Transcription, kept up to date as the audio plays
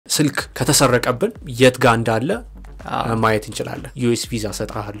ስልክ ከተሰረቀብን የት ጋር እንዳለ ማየት እንችላለን ዩኤስ ቪዛ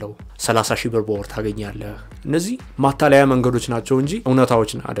ሰጣለው 30,000 ብር በወር ታገኛለህ እነዚህ ማታለያ መንገዶች ናቸው እንጂ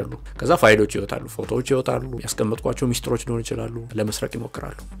እውነታዎች አይደሉም ከዛ ፋይሎች ይወጣሉ ፎቶዎች ይወጣሉ ያስቀመጥኳቸው ሚስጥሮች ሊሆኑ ይችላሉ ለመስረቅ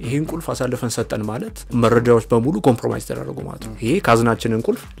ይሞክራሉ ይሄን ቁልፍ አሳልፈን ሰጠን ማለት መረጃዎች በሙሉ ኮምፕሮማይዝ ተደረጉ ማለት ነው ይሄ ካዝናችንን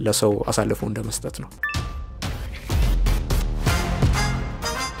ቁልፍ ለሰው አሳልፈው እንደመስጠት ነው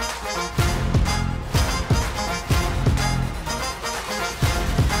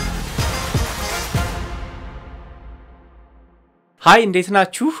ሃይ እንዴት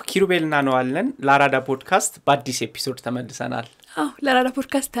ናችሁ ኪሩቤልና ነው አለን ለአራዳ ፖድካስት በአዲስ ኤፒሶድ ተመልሰናል ለአራዳ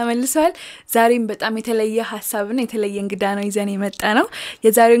ፖድካስት ተመልሰዋል ዛሬም በጣም የተለየ ሐሳብና የተለየ እንግዳ ነው ይዘን የመጣ ነው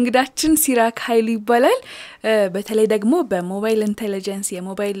የዛሬው እንግዳችን ሲራክ ኃይሉ ይባላል በተለይ ደግሞ በሞባይል ኢንተለጀንስ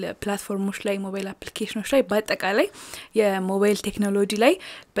የሞባይል ፕላትፎርሞች ላይ ሞባይል አፕሊኬሽኖች ላይ በአጠቃላይ የሞባይል ቴክኖሎጂ ላይ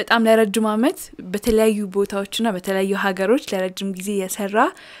በጣም ለረጅም ዓመት በተለያዩ ቦታዎችና በተለያዩ ሀገሮች ለረጅም ጊዜ የሰራ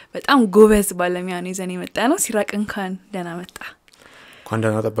በጣም ጎበዝ ባለሙያ ነው ይዘን የመጣ ነው ሲራክ እንኳን ደህና መጣ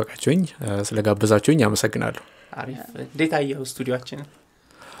አንዳና ተጠበቃችሁኝ ስለጋበዛችሁኝ አመሰግናለሁ አሪፍ እንዴት አየው ስቱዲዮአችን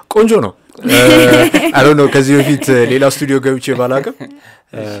ቆንጆ ነው I don't know ከዚህ በፊት ሌላ ስቱዲዮ ገብቼ ባላቀም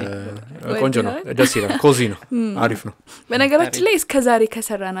ቆንጆ ነው ደስ ይላል ኮዚ ነው አሪፍ ነው በነገራችን ላይ እስከ ዛሬ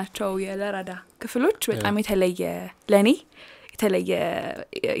ከሰራናቸው የለአራዳ ክፍሎች በጣም የተለየ ለኔ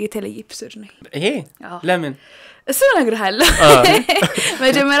የተለየ ኤፒሶድ ነው ይሄ ለምን እሱ ነግርሃለሁ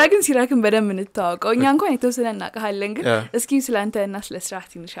መጀመሪያ ግን ሲራክን በደንብ እንተዋወቀው እኛ እንኳን የተወሰነ እናቀሃለን ግን እስኪ ስላንተና ስለ ስራህ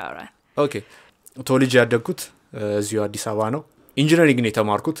እንሻወራን ኦኬ ቶሎጂ ያደግኩት እዚሁ አዲስ አበባ ነው ኢንጂነሪንግ ነው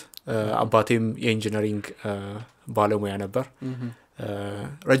የተማርኩት አባቴም የኢንጂነሪንግ ባለሙያ ነበር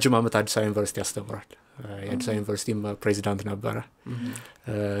ረጅም ዓመት አዲስ አበባ ዩኒቨርሲቲ አስተምሯል የአዲስ አበባ ዩኒቨርሲቲ ፕሬዚዳንት ነበር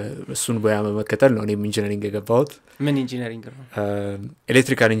እሱን በመከተል ነው እኔም ኢንጂነሪንግ የገባሁት ምን ኢንጂነሪንግ ነው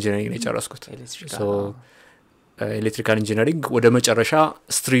ኤሌክትሪካል ኢንጂነሪንግ ነው የጨረስኩት ሶ ኤሌክትሪካል ኢንጂነሪንግ ወደ መጨረሻ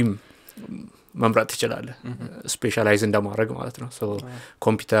ስትሪም መምረጥ ይችላል ስፔሻላይዝ እንደማድረግ ማለት ነው ሶ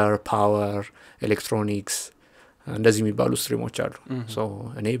ኮምፒውተር ፓወር ኤሌክትሮኒክስ እንደዚህ የሚባሉ ስትሪሞች አሉ ሶ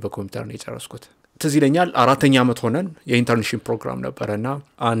እኔ በኮምፒውተር ነው የጨረስኩት ትዝ ይለኛል 4ኛ ዓመት ሆነን የኢንተርንሺፕ ፕሮግራም ነበርና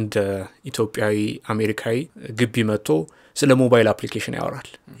አንድ ኢትዮጵያዊ አሜሪካዊ ግቢ መጥቶ ስለ ሞባይል አፕሊኬሽን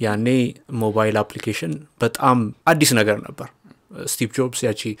ያወራል ያኔ ሞባይል አፕሊኬሽን በጣም አዲስ ነገር ነበር ስቲቭ ጆብስ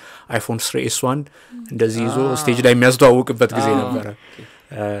ያቺ አይፎን 3S1 እንደዚህ ይዞ ስቴጅ ላይ የሚያስተዋውቅበት ጊዜ ነበር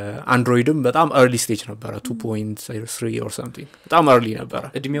አንድሮይድም በጣም early stage ነበር 2.3 or something በጣም early ነበር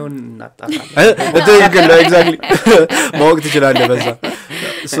እድሜውን እናጣጣለን እትክክል ኤግዛክትሊ ማወቅ ትችላለህ በዛ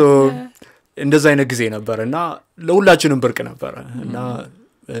ሶ እንደዛ አይነት ጊዜ ነበርና ለሁላችንም ብርቅ ነበር እና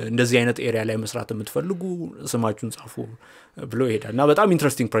እንደዚህ አይነት ኤሪያ ላይ መስራት የምትፈልጉ ስማችሁን ጻፉ ብሎ ይሄዳልና በጣም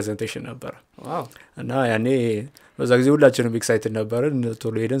ኢንትረስቲንግ ፕሬዘንቴሽን ነበር ዋው እና ያኔ በዛ ጊዜ ሁላችንም ኤክሳይትድ ነበርን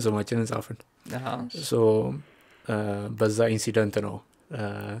ቶሎ ሄደን ስማችንን ጻፍን ሶ በዛ ኢንሲደንት ነው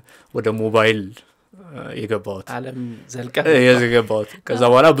ወደ ሞባይል የገባሁት ዓለም ዘልቀ የገባሁት ከዛ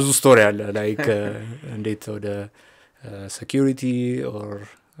በኋላ ብዙ ስቶሪ አለ ላይክ እንዴት ወደ ሴኩሪቲ ኦር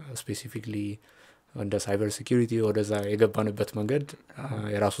ስፔሲፊካሊ እንደ ሳይበር ሴኩሪቲ ወደዛ የገባንበት መንገድ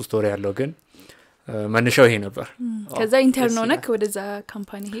የራሱ ስቶሪ ያለው ግን መነሻው ይሄ ነበር ከዛ ኢንተርን ሆነክ ወደዛ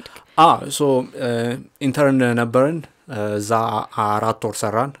ካምፓኒ ሄድክ ሶ ኢንተርን ነበርን ዛ 4 ወር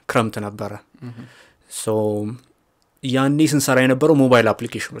ሰራን ክረምት ነበረ ሶ ያኔ ስንሰራ የነበረው ሞባይል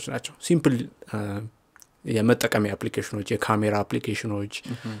አፕሊኬሽኖች ናቸው ሲምፕል የመጠቀሚያ አፕሊኬሽኖች የካሜራ አፕሊኬሽኖች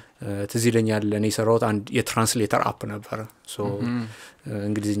ትዝ ይለኛል እኔ ሰራሁት አንድ የትራንስሌተር አፕ ነበር ሶ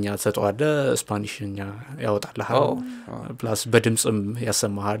እንግሊዝኛ ተሰጥቷል ስፓኒሽኛ ያወጣልሃል ፕላስ በድምጽም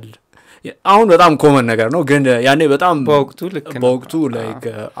ያሰማሃል አሁን በጣም ኮመን ነገር ነው ግን ያኔ በጣም በወቅቱ ላይክ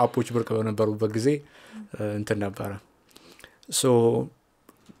አፖች ብርቅ በነበሩበት ጊዜ እንትን ነበር ሶ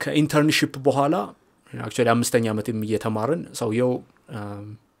ከኢንተርንሺፕ በኋላ actually 5ኛ ዓመትም እየተማርን ሰውየው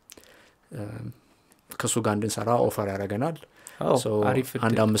ከሱ ጋር እንድንሰራ ኦፈር ያደርገናል ሶ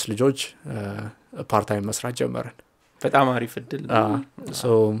አንድ 5 ልጆች ፓርት ታይም መስራት ጀመርን በጣም አሪፍ እድል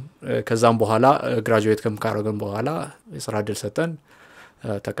ሶ ከዛም በኋላ ግራጁዌት ካደረግን በኋላ የሥራ እድል ሰጠን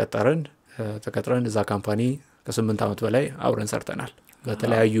ተቀጥረን እዛ ካምፓኒ ከ8 ዓመት በላይ አብረን ሰርተናል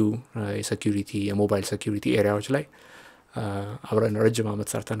በተለያዩ የሴኩሪቲ የሞባይል ሴኩሪቲ ኤሪያዎች ላይ አብረን ረጅም ዓመት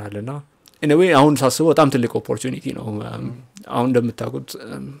ሰርተናልና anyway አሁን ሳስበው በጣም ትልቅ ኦፖርቹኒቲ ነው አሁን እንደምታውቁት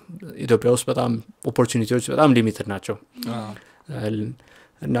ኢትዮጵያ ውስጥ በጣም ኦፖርቹኒቲዎች በጣም ሊሚትድ ናቸው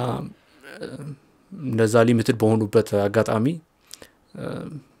እና እንደዛ ሊሚትድ በሆኑበት አጋጣሚ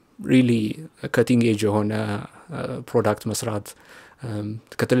really cutting edge የሆነ ፕሮዳክት መስራት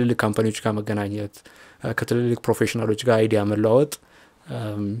ከትልልቅ ካምፓኒዎች ጋር መገናኘት ከትልልቅ ፕሮፌሽናሎች ጋር አይዲያ መለዋወጥ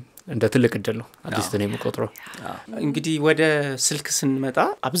እንደ ትልቅ እድል ነው አዲስ ነው የምቆጥረው እንግዲህ ወደ ስልክ ስንመጣ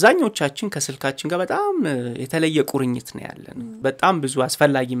አብዛኛዎቻችን ከስልካችን ጋር በጣም የተለየ ቁርኝት ነው ያለን በጣም ብዙ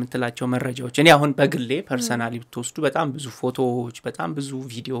አስፈላጊ የምትላቸው መረጃዎች እኔ አሁን በግሌ ፐርሰናሊ ብትወስዱ በጣም ብዙ ፎቶዎች በጣም ብዙ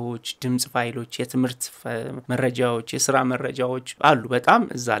ቪዲዮዎች ድምጽ ፋይሎች የትምህርት መረጃዎች የሥራ መረጃዎች አሉ በጣም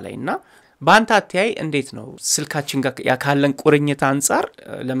እዛ ላይና ባንታ አትያይ እንዴት ነው ስልካችን ጋር ያካለን ቁርኝት አንፃር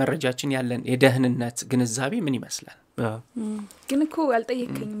ለመረጃችን ያለን የደህንነት ግንዛቤ ምን ይመስላል ግን እኮ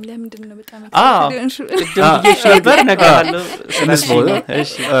አልጠየከኝም ለምንድን ነው በጣም ነበር ነገር አለ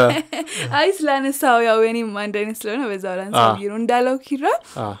እሺ አይ ስላነሳው ያው እኔም አንድ አይነት ስለሆነ በዛው ላንሳው ቢሮ እንዳለው ኪራ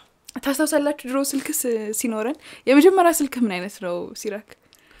ታስታውሳላችሁ ድሮ ስልክ ሲኖረን የመጀመሪያ ስልክ ምን አይነት ነው ሲራክ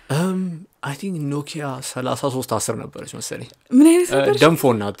I think Nokia 3310 ነበርሽ መሰለኝ ምን አይነት ነበር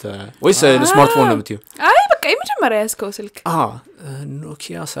ደምፎን ናት ወይስ ስማርትፎን ነው የምትይው አይ በቃ የመጀመሪያ ያስከው ስልክ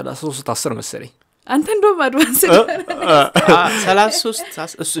Nokia 3310 መሰለኝ አንተ እንደውም አድቫንስ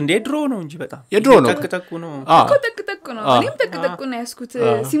 33 እሱ እንደ ድሮ ነው እንጂ በጣም የድሮ ነው ተክተኩ ነው እኮ ተክተኩ ነው እኔም ተክተኩ ነው ያስኩት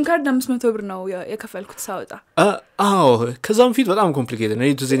ሲም ካርድ 500 ብር ነው የከፈልኩት ሳውጣ ከዛም ፊት በጣም ኮምፕሊኬትድ ነው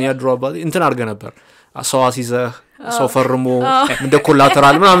ይቱዘን ያድሮ አባቴ እንትን አድርገ ነበር አሳዋሲዘህ ሶፈርሞ እንደ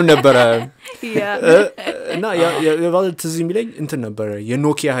ኮላተራል ምናምን ነበር እና የባለ ትዝ የሚለኝ እንትን ነበር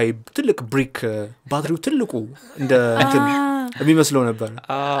የኖኪያ ሃይ ትልቅ ብሪክ ባትሪው ትልቁ እንደ እንትን የሚመስለው ነበር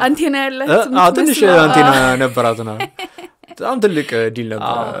አንቴና ያለ ትንሽ አንቴና ነበራትና በጣም ትልቅ ዲል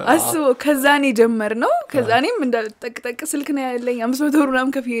ነበር አስቦ ከዛኔ ጀመር ነው ከዛኔም እንዳልጠቅጠቅ ስልክ ነው ያለኝ 500 ብር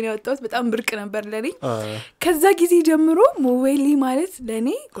ምናምን ከፍዬ ነው ያወጣሁት በጣም ብርቅ ነበር ለኔ ከዛ ጊዜ ጀምሮ ሞባይል ማለት ለኔ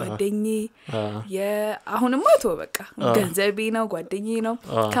ጓደኛዬ የአሁንማ ተው በቃ ገንዘቤ ነው ጓደኛዬ ነው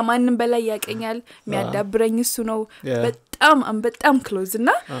ከማንንም በላይ ያቀኛል የሚያዳብረኝ እሱ ነው በጣም ክሎዝ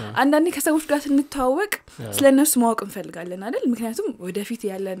እና አንዳንዴ ከሰዎች ጋር ስንተዋወቅ ስለነሱ ማወቅ እንፈልጋለን አይደል ምክንያቱም ወደፊት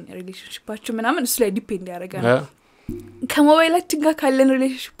ያለን ሪሌሽንሺፓችን ምናምን እሱ ላይ ዲፔንድ ያደርጋል ከሞባይላችን ጋር ካለን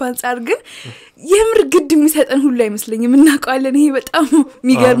ሪሌሽንሺፕ አንፃር ግን የምር ግድ የሚሰጠን ሁሉ አይመስለኝም እናውቃለን ይሄ በጣም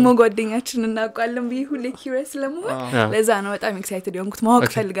የሚገርመው ጓደኛችን እናውቃለን ብዬ ሁሌ ኪዩሪየስ ለመሆን ለዛ ነው በጣም ኤክሳይትድ የሆንኩት ማወቅ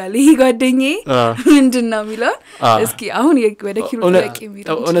ፈልጋለሁ ይሄ ጓደኛዬ ምንድነው የሚለው እስኪ አሁን ወደ ኪሩቤል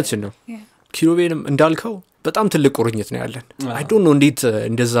የሚለው እውነት ነው ኪሩቤልም እንዳልከው በጣም ትልቅ ቁርኝት ነው ያለን አይ ዶንት ኖ እንዴት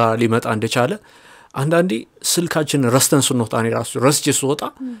እንደዛ ሊመጣ እንደቻለ አንዳንዴ ስልካችን ረስተን ስንወጣ ነው ራሱ ረስቼ ስወጣ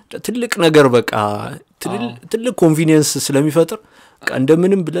ትልቅ ነገር በቃ ትልቅ ኮንቪኒየንስ ስለሚፈጥር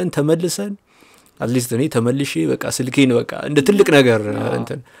እንደምንም ብለን ተመልሰን አትሊስት እኔ ተመልሼ በቃ ስልኬን በቃ እንደ ትልቅ ነገር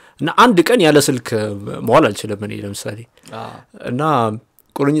እንትን እና አንድ ቀን ያለ ስልክ መዋል አልችልም እኔ ለምሳሌ እና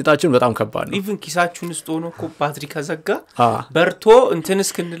ቁርኝታችን በጣም ከባድ ነው ኢቭን ኪሳችን ውስጥ ሆኖ እኮ ባትሪ ከዘጋ በርቶ እንትን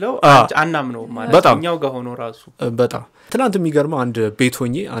እስክንለው አናምነው ማለት እኛው ጋር ሆኖ ራሱ በጣም ትናንት የሚገርመው አንድ ቤት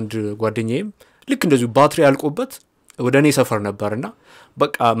ሆኜ አንድ ጓደኛዬም ልክ እንደዚሁ ባትሪ ያልቆበት ወደኔ ሰፈር ነበርና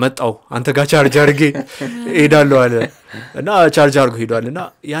በቃ መጣው አንተ ጋር ቻርጅ አድርጌ ሄዳለሁ አለ እና ቻርጅ አድርጎ ሄዷልና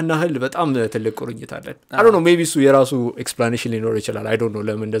ያን ያህል በጣም ትልቅ ቁርኝት አለን አይ ዶንት ኖ ሜቢ ሱ የራሱ ኤክስፕላኔሽን ሊኖር ይችላል አይ ዶንት ኖ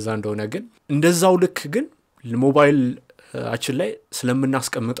ለምን እንደዛ እንደሆነ ግን እንደዛው ልክ ግን ሞባይል አችን ላይ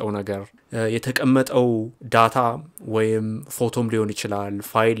ስለምናስቀምጠው ነገር የተቀመጠው ዳታ ወይም ፎቶም ሊሆን ይችላል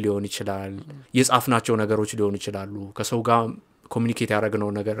ፋይል ሊሆን ይችላል የጻፍናቸው ነገሮች ሊሆን ይችላሉ ከሰው ጋር ኮሙኒኬት ያደረግነው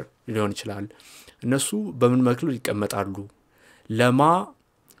ነገር ሊሆን ይችላል እነሱ በምን መልኩ ይቀመጣሉ ለማ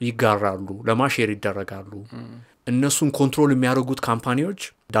ይጋራሉ ለማ ሼር ይደረጋሉ እነሱን ኮንትሮል የሚያደርጉት ካምፓኒዎች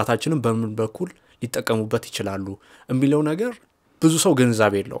ዳታችንን በምን በኩል ሊጠቀሙበት ይችላሉ የሚለው ነገር ብዙ ሰው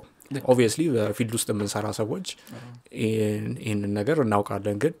ግንዛቤ የለውም obviously በፊልድ ውስጥ የምንሰራ ሰዎች ይሄንን ነገር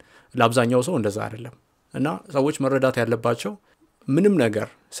እናውቃለን ግን ለአብዛኛው ሰው እንደዛ አይደለም እና ሰዎች መረዳት ያለባቸው ምንም ነገር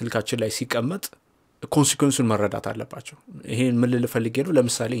ስልካችን ላይ ሲቀመጥ ኮንሲኩዌንሱን መረዳት አለባቸው ይሄን ምን ልፈልግ ነው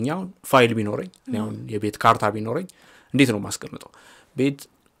ለምሳሌ እኛው ፋይል ቢኖርኝ እኛው የቤት ካርታ ቢኖርኝ እንዴት ነው ማስቀምጠው ቤት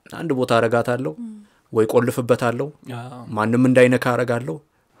አንድ ቦታ አረጋታለሁ ወይ ቆልፍበታለሁ ማንንም እንዳይነካ አረጋለሁ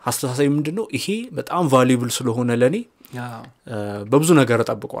ሐሳሴ ምንድነው ይሄ በጣም ቫልዩብል ስለሆነ ለኔ በብዙ ነገር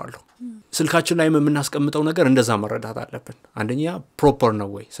ተጠብቀዋለሁ ስልካችን ላይ የምናስቀምጠው ነገር እንደዛ መረዳት አለብን አንደኛ ፕሮፐር ነው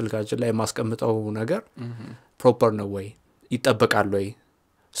ወይ ስልካችን ላይ ማስቀምጠው ነገር ፕሮፐር ነው ወይ ይጠበቃል ወይ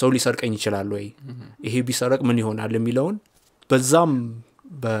ሰው ሊሰርቀኝ ይችላል ወይ ይሄ ቢሰረቅ ምን ይሆናል የሚለውን በዛም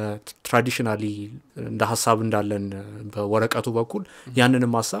በትራዲሽናሊ እንደ ሐሳብ እንዳለን በወረቀቱ በኩል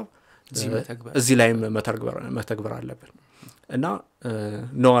ያንንም ሐሳብ እዚህ ላይ መተግበር አለብን እና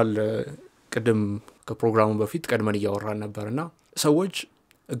ኖዋል ቅድም ከፕሮግራሙ በፊት ቀድመን እያወራን ነበርና ሰዎች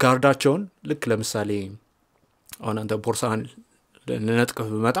ጋርዳቸውን ልክ ለምሳሌ አሁን አንተ ቦርሳን ለነጥቀፍ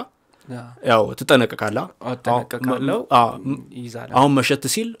በመጣ ያው ተጠነቀቃለህ ይዛል አሁን መሸት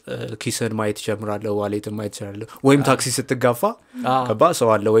ሲል ኪስን ማየት ይጀምራል ዋሌትን ማየት ይችላል ወይም ታክሲ ስትጋፋ ከባ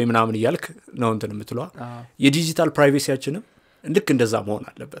ሰው አለ ወይ ምናምን ይያልክ ነው እንትን የምትለው የዲጂታል ፕራይቬሲያችንም ልክ እንደዛ መሆን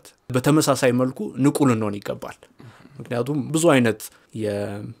አለበት በተመሳሳይ መልኩ ንቁ ልንሆን ይገባል ምክንያቱም ብዙ አይነት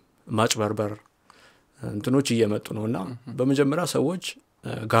ማጭበርበር እንትኖች እየመጡ ነውና በመጀመሪያ ሰዎች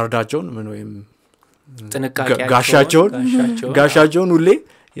ጋርዳቸውን ምን ወይም ጋሻቸውን ሁሌ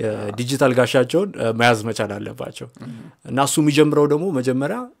የዲጂታል ጋሻቸውን መያዝ መቻል አለባቸው እና እሱ የሚጀምረው ደግሞ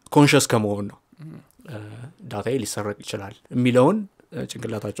መጀመሪያ ኮንሺየስ ከመሆን ነው ዳታዬ ሊሰረቅ ይችላል የሚለውን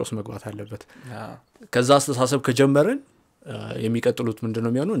ጭንቅላታቸው ውስጥ መግባት አለበት ከዛ አስተሳሰብ ከጀመርን የሚቀጥሉት ምንድነው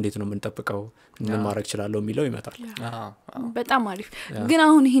የሚሆነው እንዴት ነው የምንጠብቀው ምን ማድረግ ይችላል የሚለው ይመጣል በጣም አሪፍ ግን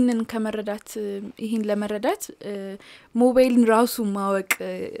አሁን ይሄን ለመረዳት ሞባይልን ራሱ ማወቅ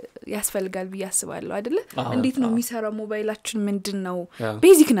ያስፈልጋል ብያስባለሁ አይደለ እንዴት ነው የሚሰራው ሞባይላችን ምንድነው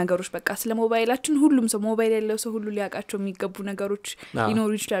ቤዚክ ነገሮች በቃ ስለ ሞባይላችን ሁሉም ሰው ሞባይል ያለው ሰው ሁሉ ሊያውቃቸው የሚገቡ ነገሮች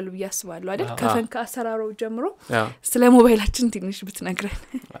ሊኖሩ ይችላሉ ብያስባለሁ አይደል ከፈንካ አሰራሩ ጀምሮ ስለ ሞባይላችን ትንሽ ብትነግረን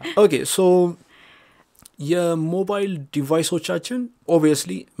ኦኬ ሶ የሞባይል ዲቫይሶቻችን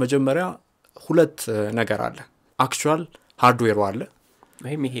ኦብቪየስሊ መጀመሪያ ሁለት ነገር አለ አክቹዋል ሃርድዌሩ አለ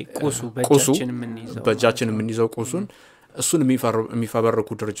ወይም ይሄ በእጃችን የምንይዘው ቁሱን እሱን የሚፈበረኩ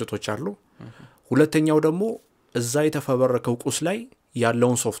ድርጅቶች አሉ ሁለተኛው ደግሞ እዛ የተፈበረከው ቁስ ላይ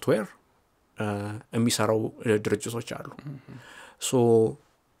ያለውን ሶፍትዌር የሚሰራው ድርጅቶች አሉ ሶ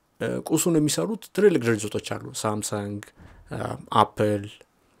ቁሱን የሚሰሩት ትልልቅ ድርጅቶች አሉ ሳምሰንግ አፕል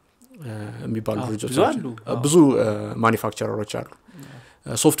የሚባሉ ድርጅቶች አሉ ብዙ ማኒፋክቸረሮች አሉ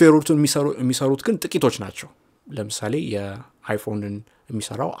ሶፍትዌሩን የሚሰሩት ግን ጥቂቶች ናቸው ለምሳሌ የአይፎንን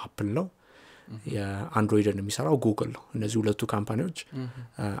የሚሰራው አፕል ነው የአንድሮይድን የሚሰራው ጉግል ነው እነዚህ ሁለቱ ካምፓኒዎች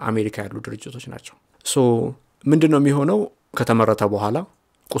አሜሪካ ያሉ ድርጅቶች ናቸው ሶ ምንድነው የሚሆነው ከተመረተ በኋላ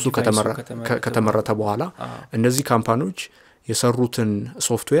ቁሱ ከተመረተ በኋላ እነዚህ ካምፓኒዎች የሰሩትን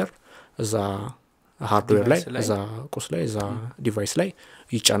ሶፍትዌር እዛ ሃርድዌር ላይ እዛ ቁስ ላይ እዛ ዲቫይስ ላይ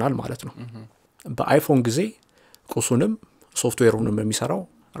ይጫናል ማለት ነው በአይፎን ጊዜ ቁሱንም ሶፍትዌሩንም የሚሰራው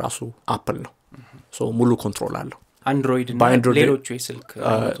ራሱ አፕል ነው ሶ ሙሉ ኮንትሮል አለው አንድሮይድ እና ሌሎች የስልክ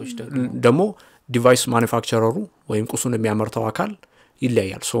አይነቶች ደግሞ ዲቫይስ ማኒፋክቸረሩ ወይም ቁሱን የሚያመርተው አካል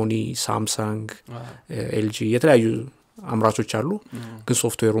ይለያያል ሶኒ ሳምሰንግ ኤልጂ የተለያዩ አምራቾች አሉ ግን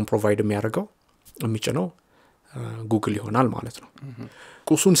ሶፍትዌሩን ፕሮቫይድ የሚያደርገው የሚጭነው ጉግል ይሆናል ማለት ነው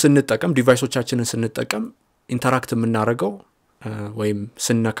ቁሱን ስንጠቀም ዲቫይሶቻችንን ስንጠቀም ኢንተራክት የምናደርገው ወይም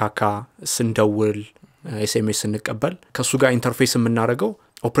ስንነካካ ስንደውል ኤስኤምኤስ ስንቀበል ከሱ ጋር ኢንተርፌስ የምናደርገው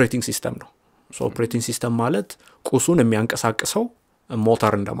ኦፕሬቲንግ ሲስተም ነው ሶ ኦፕሬቲንግ ሲስተም ማለት ቁሱን የሚያንቀሳቅሰው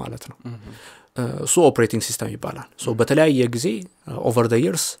ሞተር እንደማለት ነው ሶ ኦፕሬቲንግ ሲስተም ይባላል ሶ በተለያየ ጊዜ ኦቨር ዘ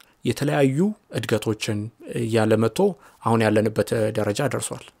ይርስ የተለያዩ እድገቶችን ያለመቶ አሁን ያለንበት ደረጃ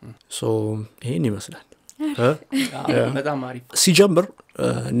ደርሷል ሶ ይሄን ይመስላል በጣም አሪፍ ሲጀምር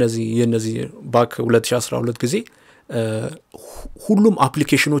እነዚህ ባክ 2012 ጊዜ ሁሉም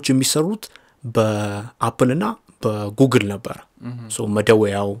አፕሊኬሽኖች የሚሰሩት በአፕል እና በጉግል ነበር ሶ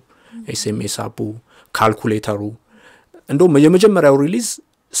መደወያው ኤስኤምኤስ አፑ ካልኩሌተሩ እንደውም የመጀመሪያው ሪሊዝ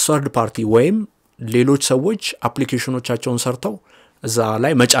ሰርድ ፓርቲ ወይም ሌሎች ሰዎች አፕሊኬሽኖቻቸውን ሰርተው እዛ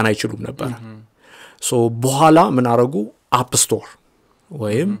ላይ መጫን አይችሉም ነበር ሶ በኋላ ምን አረጉ አፕ ስቶር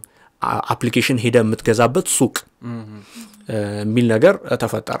ወይም አፕሊኬሽን ሄደ የምትገዛበት ሱቅ የሚል ነገር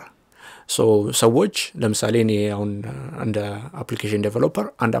ተፈጠረ ሶ ሰዎች ለምሳሌ እኔ አሁን እንደ አፕሊኬሽን ዴቨሎፐር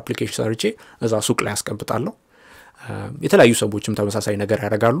አንድ አፕሊኬሽን ሰርቼ እዛ ሱቅ ላይ አስቀምጣለሁ የተለያዩ ሰዎችም ተመሳሳይ ነገር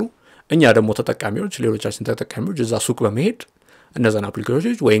ያደርጋሉ እኛ ደግሞ ተጠቃሚዎች ሌሎቻችን ተጠቃሚዎች እዛ ሱቅ በመሄድ እነዛን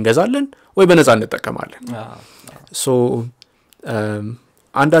አፕሊኬሽኖች ወይ እንገዛለን ወይ በነፃ እንጠቀማለን ሶ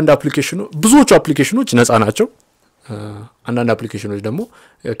አንዳንድ አፕሊኬሽኖች ብዙዎቹ አፕሊኬሽኖች ነፃ ናቸው አንዳንድ አፕሊኬሽኖች ደግሞ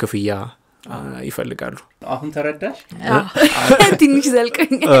ክፍያ ይፈልጋሉ አሁን ተረዳሽ ትንሽ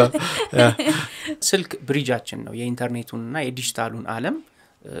ዘልቀኝ ስልክ ብሪጃችን ነው የኢንተርኔቱንና የዲጂታሉን ዓለም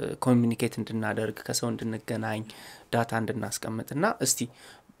ኮሚኒኬት እንድናደርግ ከሰው እንድንገናኝ ዳታ እንድናስቀምጥና እስቲ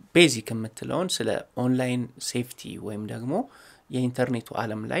ቤዚክ የምትለውን ስለ ኦንላይን ሴፍቲ ወይም ደግሞ የኢንተርኔቱ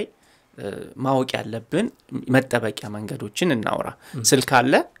ዓለም ላይ ማወቅ ያለብን መጠበቂያ መንገዶችን እናውራ ስልክ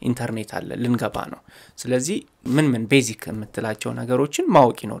አለ ኢንተርኔት አለ ልንገባ ነው ስለዚህ ምን ቤዚክ የምትላቸው ነገሮችን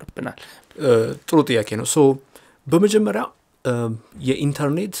ማወቅ ይኖርብናል ጥሩ ጥያቄ ነው ሶ በመጀመሪያ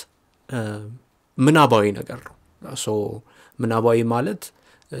የኢንተርኔት ምናባዊ ነገር ነው ሶ ምናባዊ ማለት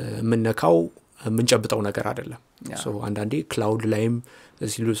ምንነካው ምንጨብጠው ነገር አይደለም ሶ አንዳንዴ ክላውድ ላይም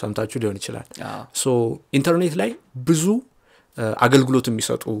ሲሉ ሰምታችሁ ሊሆን ይችላል ሶ ኢንተርኔት ላይ ብዙ አገልግሎት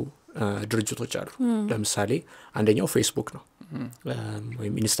የሚሰጡ ድርጅቶች አሉ ለምሳሌ አንደኛው ፌስቡክ ነው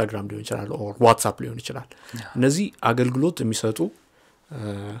ወይም ኢንስታግራም ሊሆን ይችላል ኦር ዋትስአፕ ሊሆን ይችላል እነዚህ አገልግሎት የሚሰጡ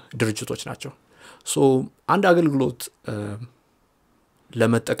ድርጅቶች ናቸው ሶ አንድ አገልግሎት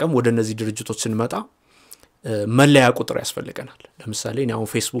ለመጠቀም ወደ እነዚህ ድርጅቶች ስንመጣ መለያ ቁጥር ያስፈልገናል ለምሳሌ እኔ አሁን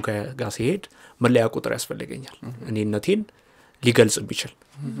ፌስቡክ ጋር ሲሄድ መለያ ቁጥር ያስፈልገኛል እኔነቴን ሊገልጽ ቢችል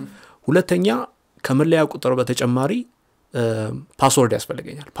ሁለተኛ ከመለያ ቁጥር በተጨማሪ ፓስወርድ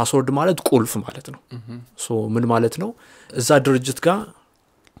ያስፈልገኛል ፓስወርድ ማለት ቁልፍ ማለት ነው ሶ ምን ማለት ነው እዛ ድርጅት ጋር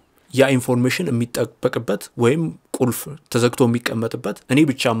ያ ኢንፎርሜሽን የሚጠበቅበት ወይም ቁልፍ ተዘግቶ የሚቀመጥበት እኔ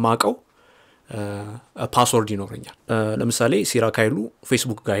ብቻ ማቀው ፓስወርድ ይኖረኛል ለምሳሌ ሲራክ ኃይሉ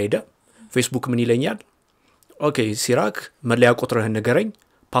ፌስቡክ ጋር ሄደ ፌስቡክ ምን ይለኛል ኦኬ ሲራክ መለያ ቁጥርህን ንገረኝ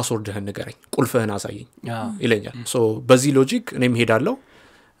ፓስወርድህን ንገረኝ ቁልፍህን አሳየኝ ይለኛል ሶ በዚህ ሎጂክ እኔም ሄዳለሁ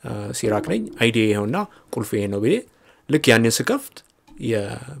ሲራክ ነኝ አይዲ ይሄውና ቁልፍ ይሄ ነው ብዬ ልክ ያንን ስከፍት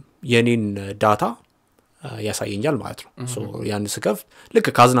የኔን ዳታ ያሳየኛል ማለት ነው ሶ ያን ስከፍት ልክ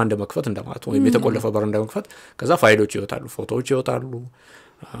ካዝና እንደመክፈት እንደማለት ወይም የተቆለፈ በር እንደመክፈት ከዛ ፋይሎች ይወጣሉ ፎቶዎች ይወጣሉ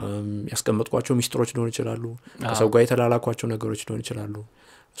ያስቀመጥኳቸው ሚስጥሮች ሊሆኑ ይችላሉ ከሰው ጋር የተላላኳቸው ነገሮች ሊሆኑ ይችላሉ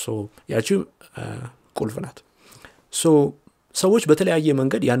ሶ ያቺ ቁልፍ ናት ሶ ሰዎች በተለያየ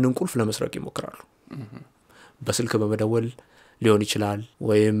መንገድ ያንን ቁልፍ ለመስረቅ ይሞክራሉ በስልክ በመደወል ሊሆን ይችላል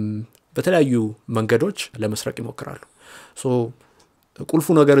ወይም በተለያዩ መንገዶች ለመስረቅ ይሞክራሉ ሶ ቁልፉ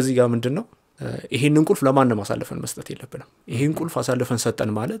ነገር እዚህ ጋር ምንድነው ይሄንን ቁልፍ ለማንም አሳልፈን መስጠት የለብንም ይሄን ቁልፍ አሳልፈን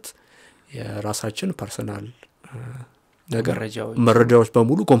ሰጠን ማለት የራሳችን ፐርሰናል ነገር መረጃዎች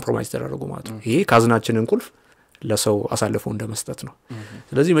በሙሉ ኮምፕሮማይዝ ተደረጉ ማለት ነው ይሄ ካዝናችንን ቁልፍ ለሰው አሳልፈው እንደመስጠት ነው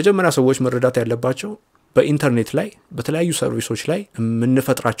ስለዚህ መጀመሪያ ሰዎች መረዳት ያለባቸው በኢንተርኔት ላይ በተለያዩ ሰርቪሶች ላይ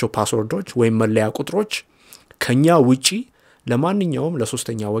የምንፈጥራቸው ፓስወርዶች ወይም መለያ ቁጥሮች ከኛ ውጪ ለማንኛውም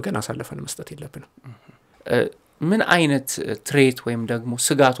ለሶስተኛ ወገን አሳልፈን መስጠት የለብንም ምን አይነት ትሬት ወይም ደግሞ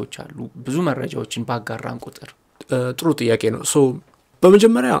ስጋቶች አሉ ብዙ መረጃዎችን ባጋራን ቁጥር ጥሩ ጥያቄ ነው ሶ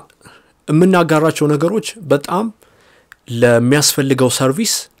በመጀመሪያ የምናጋራቸው ነገሮች በጣም ለሚያስፈልገው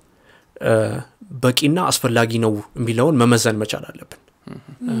ሰርቪስ በቂና አስፈላጊ ነው የሚለውን መመዘን መቻል አለብን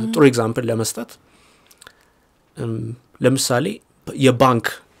ጥሩ ኤግዛምፕል ለመስጠት ለምሳሌ የባንክ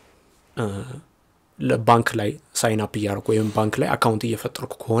ለባንክ ላይ ሳይን አፕ ያርኩ ወይም ባንክ ላይ አካውንት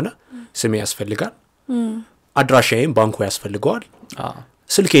እየፈጠርኩ ከሆነ ስሜ ያስፈልጋል አድራሻዬም ባንኩ ያስፈልገዋል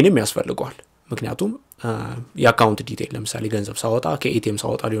ስልኬንም ያስፈልገዋል ምክንያቱም የአካውንት ዲቴል ለምሳሌ ገንዘብ ሳወጣ ከኤቲኤም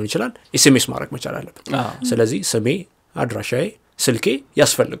ሳወጣ ሊሆን ይችላል ኤስኤምኤስ ማድረግ መቻል አለበት ስለዚህ ስሜ አድራሻዬ ስልኬ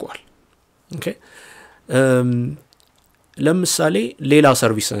ያስፈልገዋል ኦኬ ለምሳሌ ሌላ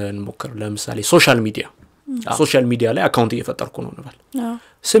ሰርቪስ እንሞክር ለምሳሌ ሶሻል ሚዲያ ላይ አካውንት እየፈጠርኩ ነው እንበል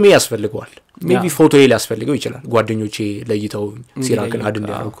ስሜ ያስፈልገዋል ሜቢ ፎቶዬ ሊያስፈልገው ይችላል ጓደኞቼ ለይተው ሲራክን አድ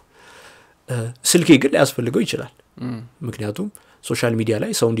እንዲያደርጉ ስልኬ ግን ያስፈልገው ይችላል ምክንያቱም ሶሻል ሚዲያ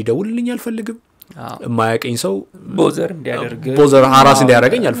ላይ ሰው እንዲደውልልኝ አልፈልግም ማያቀኝ ሰው ቦዘር ሃራስ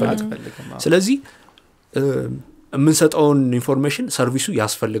እንዲያደርገኝ አልፈልግም ስለዚህ የምንሰጠውን ኢንፎርሜሽን ሰርቪሱ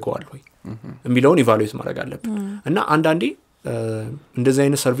ያስፈልገዋል ወይ የሚለውን ኢቫሉዌት ማድረግ አለብን እና አንዳንዴ እንደዚህ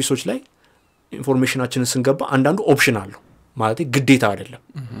አይነት ሰርቪሶች ላይ ኢንፎርሜሽናችንን ስንገባ አንዳንዱ ኦፕሽን አለው ማለት ግዴታ አይደለም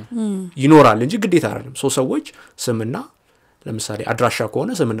ይኖራል እንጂ ግዴታ አይደለም ሰዎች ስምና ለምሳሌ አድራሻ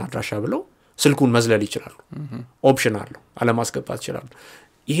ከሆነ ስምና አድራሻ ብለው ስልኩን መዝለል ይችላሉ ኦፕሽን አለው አለማስገባት ይችላሉ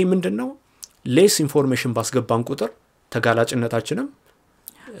ይሄ ምንድነው ሌስ ኢንፎርሜሽን ባስገባን ቁጥር ተጋላጭነታችንም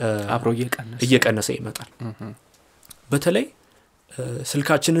አብሮ እየቀነሰ ይመጣል በተለይ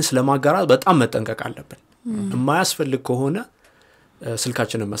ስልካችንን ስለማጋራት በጣም መጠንቀቅ አለብን የማያስፈልግ ከሆነ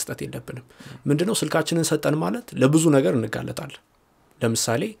ስልካችንን መስጠት የለብንም ምንድነው ስልካችንን ሰጠን ማለት ለብዙ ነገር እንጋለጣለን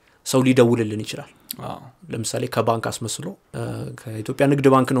ለምሳሌ ሰው ሊደውልልን ይችላል ለምሳሌ ከባንክ አስመስሎ ከኢትዮጵያ ንግድ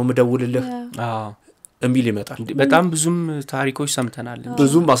ባንክ ነው መደውልልህ እሚል ይመጣል በጣም ብዙም ታሪኮች ሰምተናል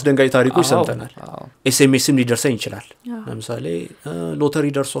ብዙም አስደንጋጭ ታሪኮች ሰምተናል ኤስኤምኤስም ሊደርሰኝ ይችላል ለምሳሌ ሎተሪ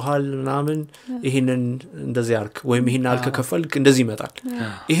ደርሶሃል ምናምን ይሄንን እንደዚህ አርክ ወይም ይሄን አልከ ከፈልክ እንደዚህ ይመጣል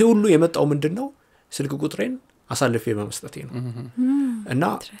ይሄ ሁሉ የመጣው ምንድነው ስልክ ቁጥሬን አሳልፌ በመስጠቴ ነው እና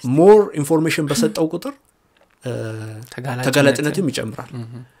ሞር ኢንፎርሜሽን በሰጠው ቁጥር ተጋላጭነትም ይጨምራል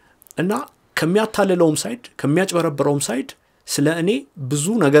እና ከሚያታለለውም ሳይድ ከሚያጭበረብረውም ሳይድ ስለ እኔ ብዙ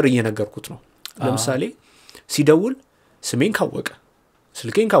ነገር እየነገርኩት ነው ለምሳሌ ሲደውል ስሜን ካወቀ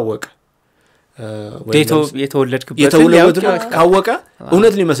ስልኬን ካወቀ የተወለድኩበት ካወቀ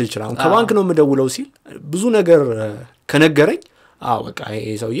እውነት ሊመስል ይችላል ከባንክ ነው የምደውለው ሲል ብዙ ነገር ከነገረኝ በቃ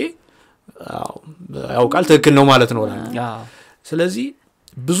ይሄ ሰውዬ ያውቃል ትክክል ነው ማለት ነው ስለዚህ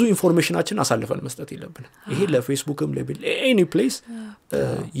ብዙ ኢንፎርሜሽናችን አሳልፈን መስጠት የለብንም ይሄ ለፌስቡክም ለቢል ኤኒ ፕሌስ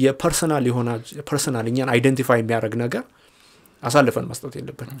የፐርሰናል የሆነ ፐርሰናል እኛን አይደንቲፋይ የሚያደርግ ነገር አሳልፈን መስጠት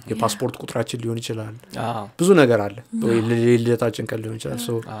የለብንም የፓስፖርት ቁጥራችን ሊሆን ይችላል ብዙ ነገር አለ ወይ ለሌላታችን ከል ሊሆን ይችላል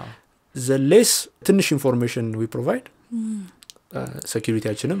so the less ትንሽ ኢንፎርሜሽን we provide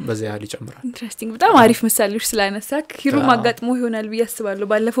ሴኩሪቲያችንም በዛ ያህል ይጨምራል ኢንትረስቲንግ በጣም አሪፍ ምሳሌዎች ስላነሳክ ሂሩ ማጋጥሞ ይሆናል ብያስባለሁ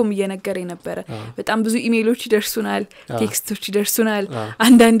ባለፈውም እየነገረኝ ነበር በጣም ብዙ ኢሜይሎች ይደርሱናል ቴክስቶች ይደርሱናል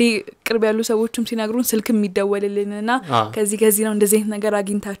አንዳንዴ ቅርብ ያሉ ሰዎችም ሲነግሩን ስልክም የሚደወልልንና ከዚህ ነው እንደዚህ አይነት ነገር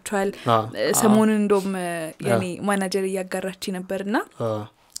አግኝታችኋል ሰሞኑን እንደውም ያኔ ማናጀር ያጋራች ነበርና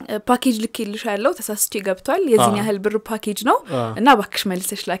ፓኬጅ ልክልሻለሁ ተሳስቼ ገብቷል የዚህን ያህል ብር ፓኬጅ ነው እና ባክሽ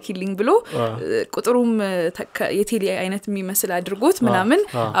መልሰሽ ላኪልኝ ብሎ ቁጥሩም የቴሌ አይነት የሚመስል አድርጎት ምናምን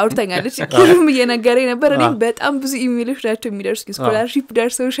አውርተኛለች ኪሩም እየነገረኝ ነበር እኔ በጣም ብዙ ኢሜሎች ናቸው የሚደርሱ ስኮላርሺፕ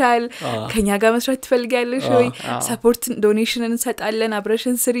ደርሶሻል ከኛ ጋር መስራት ትፈልጊያለሽ ወይ ሰፖርት ዶኔሽን እንሰጣለን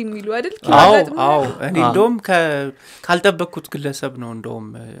አብረሽን ስሪ የሚሉ አይደል አዎ እኔ እንደውም ካልጠበቅኩት ግለሰብ ነው እንደውም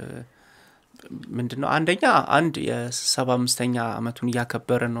ምንድነው አንደኛ አንድ የ75ኛ አመቱን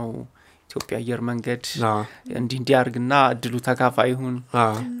ያከበረ ነው ኢትዮጵያ አየር መንገድ እንዲያርግና እድሉ ተካፋይ ይሁን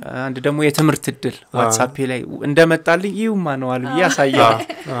አንድ ደግሞ የትምርት እድል ዋትስአፕ ላይ እንደመጣልኝ ይውማ ነው አሉ ያሳያል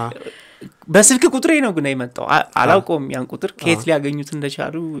በስልክ ቁጥሬ ነው ግን አይመጣው አላውቀውም ያን ቁጥር ከየት ሊያገኙት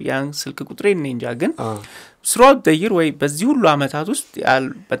እንደቻሉ ያን ስልክ ቁጥሬ እንጃ ግን ስሮት ደይር ወይ በዚህ ሁሉ አመታት ውስጥ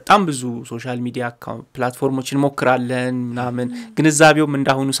በጣም ብዙ ሶሻል ሚዲያ ፕላትፎርሞችን ሞክራለን ምናምን ግንዛቤውም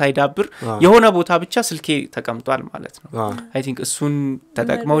እንዳሁኑ ሳይዳብር የሆነ ቦታ ብቻ ስልኬ ተቀምጧል ማለት ነው አይ ቲንክ እሱን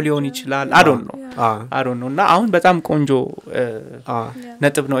ተጠቅመው ሊሆን ይችላል I don't know እና አሁን በጣም ቆንጆ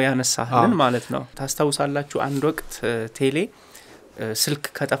ነጥብ ነው ያነሳልን ማለት ነው ታስታውሳላችሁ አንድ ወቅት ቴሌ ስልክ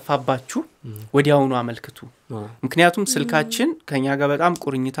ከጠፋባችሁ ወዲያውኑ አመልክቱ ምክንያቱም ስልካችን ከኛ ጋር በጣም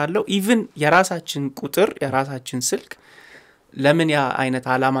ቁርኝት አለው ኢቭን የራሳችን ቁጥር የራሳችን ስልክ ለምን ያ አይነት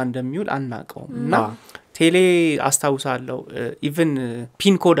አላማ እንደሚውል አናቀውም እና ቴሌ አስታውሳለሁ ኢቭን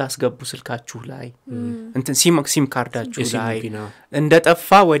ፒን ኮድ አስገቡ ስልካችሁ ላይ እንትን ሲም ካርዳችሁ ላይ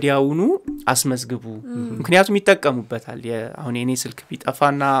እንደጠፋ ወዲያውኑ አስመዝግቡ ምክንያቱም ይጠቀሙበታል አሁን የኔ ስልክ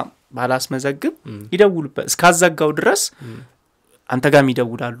ቢጠፋና ባላስመዘግብ ይደውሉበት እስካዘጋው ድረስ አንተ ጋር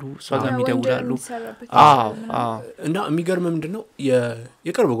ይደውላሉ እሷ ጋር ይደውላሉ እና የሚገርም ምንድነው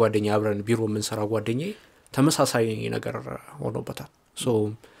የቅርብ ጓደኛ አብረን ቢሮ ምንሰራ ጓደኛዬ ተመሳሳይ ነገር ሆኖበታል ሶ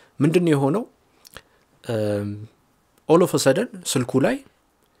ምንድነው የሆነው all of a sudden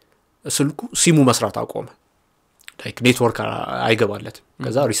ስልኩ ሲሙ መስራት አቆመ ላይክ ኔትወርክ አይገባለት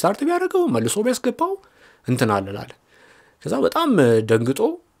ከዛ ሪስታርት ቢያደርገው መልሶ ቢያስገባው እንትን አለላለ ከዛ በጣም ደንግጦ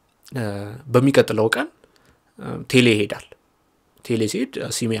በሚቀጥለው ቀን ቴሌ ሄዳል ቴሌ ሲድ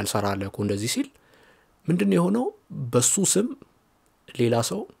ሲም ያልሰራለ እኮ እንደዚህ ሲል ምንድነው የሆነው በሱ ስም ሌላ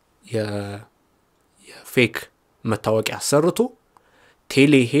ሰው የፌክ መታወቂያ ሰርቶ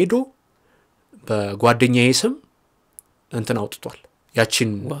ቴሌ ሄዶ በጓደኛዬ ስም እንትን አውጥቷል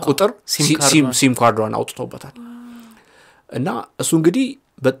ያቺን ቁጥር ሲም ካርዷን አውጥቶበታል እና እሱ እንግዲህ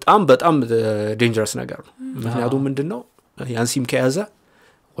በጣም ዴንጀረስ ነገር ነው ምክንያቱም ምንድነው ያን ሲም ከያዘ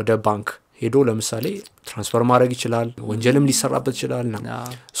ወደ ባንክ ሄዶ ለምሳሌ ትራንስፈር ማድረግ ይችላል ወንጀልም ሊሰራበት ይችላልና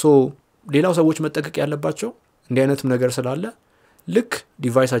ሶ ሌላው ሰዎች መጠቀቅ ያለባቸው እንዲህ አይነትም ነገር ስላለ ልክ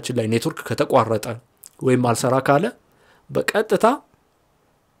ዲቫይሳችን ላይ ኔትወርክ ከተቋረጠ ወይም አልሰራ ካለ በቀጥታ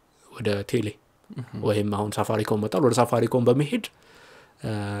ወደ ቴሌ ወይም አሁን ሳፋሪኮም መጣል ወደ ሳፋሪኮም በመሄድ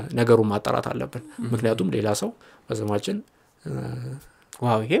ነገሩን ማጣራት አለብን ምክንያቱም ሌላ ሰው በዘማችን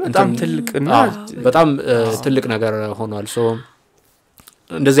ዋው ይሄ በጣም ትልቅ ነገር ሆኗል ሶ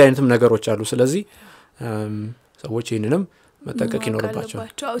እንደዚህ አይነትም ነገሮች አሉ ስለዚህ ሰዎች ይሄንንም መጠቀቅ ይኖርባቸዋል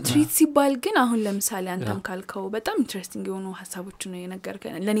ትሪት ሲባል ግን አሁን ለምሳሌ አንተም ካልከው በጣም ኢንትረስቲንግ የሆኑ ሐሳቦች ነው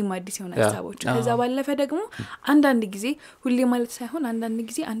የነገርከን ለኔም አዲስ የሆነ ሐሳቦች ከዛ ባለፈ ደግሞ አንዳንድ ጊዜ ሁሌ ማለት ሳይሆን አንዳንድ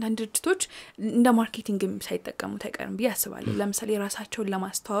ጊዜ አንዳንድ ድርጅቶች እንደ ማርኬቲንግም ሳይጠቀሙ ተቀርም ቢያስባሉ ለምሳሌ ራሳቸውን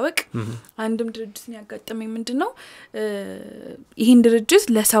ለማስተዋወቅ አንድም ድርጅትን ያጋጠመኝ ምንድነው ይሄን ድርጅት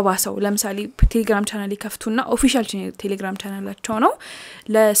ለሰባ ሰው ለምሳሌ ቴሌግራም ቻናል ይከፍቱና ኦፊሻል ቴሌግራም ቻናላቸው ነው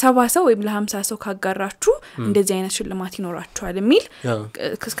ለሰባ ሰው ወይም ለ50 ሰው ካጋራችሁ እንደዚህ አይነት ሽልማት ይኖራል የሚል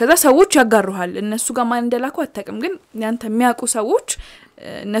ከዛ ሰዎች ያጋሩሃል እነሱ ጋር ማን እንደላኩ አጣቀም ግን ያንተ የሚያውቁ ሰዎች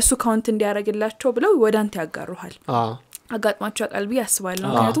እነሱ ካውንት እንዲያረግላቸው ብለው ወዳንተ ያጋሩሃል አጋጥማቸው አቃልቢ ያስባል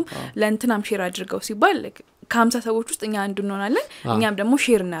ምክንያቱም ለእንትናም ሼር አድርገው ሲባል ከ50 ሰዎች ውስጥ እኛ አንዱ እንሆናለን እኛም ደግሞ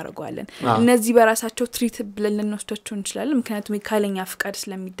ሼር እናደርጋለን እነዚህ በራሳቸው ትሪት ብለን ልንወስዳቸው እንችላለን ምክንያቱም ካለኛ ፍቃድ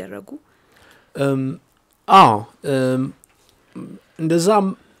ስለሚደረጉ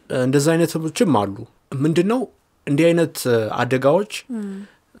እንደዛ አይነቶችም አሉ ምንድነው እንዲህ አይነት አደጋዎች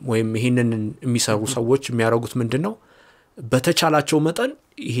ወይም ይሄንን የሚሰሩ ሰዎች የሚያረጉት ምንድነው በተቻላቸው መጠን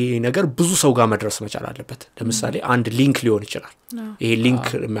ይሄ ነገር ብዙ ሰው ጋር መድረስ መቻል አለበት ለምሳሌ አንድ ሊንክ ሊሆን ይችላል ይሄ ሊንክ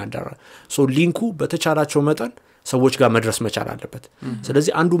የሚያደራ ሶ ሊንኩ በተቻላቸው መጠን ሰዎች ጋር መድረስ መቻል አለበት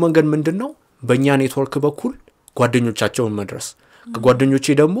ስለዚህ አንዱ መንገድ ምንድነው በእኛ ኔትወርክ በኩል ጓደኞቻቸውን መድረስ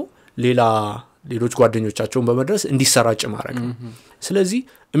ከጓደኞቼ ደግሞ ሌሎች ጓደኞቻቸውን በመድረስ እንዲሰራጭ ማድረግ ነው ስለዚህ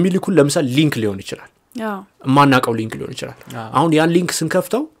የሚልኩን ለምሳሌ ሊንክ ሊሆን ይችላል ማናቀው ሊንክ ሊሆን ይችላል አሁን ያን ሊንክ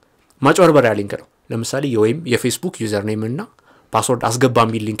ስንከፍተው ማጭበርበሪያ ሊንክ ነው ለምሳሌ ወይም የፌስቡክ ዩዘር ኔም እና ፓስወርድ አስገባ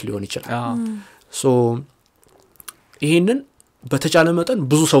የሚል ሊንክ ሊሆን ይችላል ሶ ይሄንን በተቻለ መጠን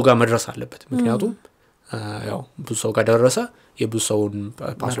ብዙ ሰው ጋር መድረስ አለበት ምክንያቱም ያው ብዙ ሰው ጋር ደረሰ የብዙውን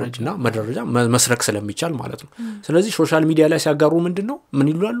ፓስወርድና መረጃ መስረቅ ስለሚቻል ማለት ነው ስለዚህ ሶሻል ሚዲያ ላይ ሲያጋሩ ምንድነው ምን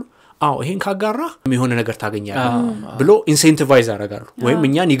ይሉላሉ ይሄን ካጋራ የሆነ ነገር ታገኛለህ ብሎ ኢንሴንቲቫይዝ ያደርጋሉ ወይም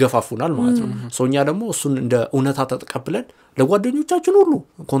እኛን ይገፋፉናል ማለት ነው ሶኛ ደግሞ እሱን እንደ እውነታ ተቀብለን ለጓደኞቻችን ሁሉ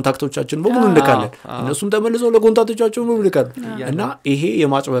ኮንታክቶቻችን በሙሉ እንልካለን እነሱም ተመልሰው ለኮንታክቶቻችን ሁሉ እንልካለን እና ይሄ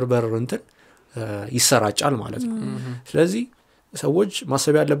የማጭበርበር እንትን ይሰራጫል ማለት ነው ስለዚህ ሰዎች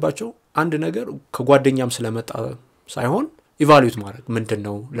ማሰብ ያለባቸው አንድ ነገር ከጓደኛም ስለመጣ ሳይሆን ኢቫሉዌት ማድረግ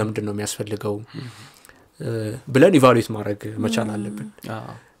ምንድነው ለምንድነው የሚያስፈልገው ብለን ኢቫሉዌት ማድረግ መቻል አለብን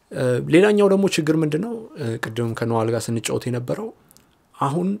ሌላኛው ደግሞ ችግር ምንድነው ቅድም ከነዋል ጋር ስንጫወት የነበረው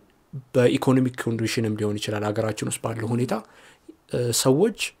አሁን በኢኮኖሚክ ኮንዲሽንም ሊሆን ይችላል ሀገራችን ውስጥ ባለው ሁኔታ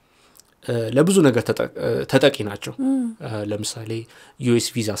ሰዎች ለብዙ ነገር ተጠቂ ናቸው ለምሳሌ ዩኤስ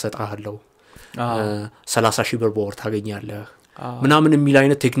ቪዛ ሰጣለው 30,000 ብር በወር ታገኛለህ ምናምን የሚል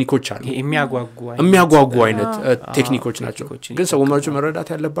አይነት ቴክኒኮች አሉ የሚያጓጉ አይነት ቴክኒኮች ናቸው ግን ሰዎች መረዳት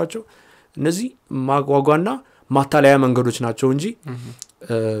ያለባቸው እነዚህ ማጓጓና ማታለያ መንገዶች ናቸው እንጂ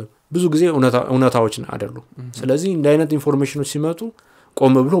ብዙ ጊዜ እውነታዎች አይደሉም ስለዚህ እንደ አይነት ኢንፎርሜሽኖች ሲመጡ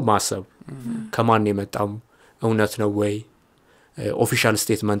ቆም ብሎ ማሰብ ከማን የመጣው እውነት ነው ወይ ኦፊሻል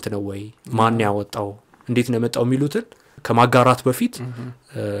ስቴትመንት ነው ወይ ማን ያወጣው እንዴት ነው የመጣው የሚሉትን ከማጋራት በፊት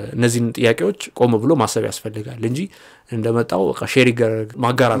እነዚህን ጥያቄዎች ቆም ብሎ ማሰብ ያስፈልጋል እንጂ እንደመጣው በቃ ሼሪንግ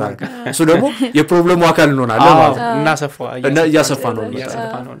ማጋራት አድርገ እሱ ደግሞ የፕሮብሌሙ አካል እንሆናለን ማለት ነው ያሰፋ ነው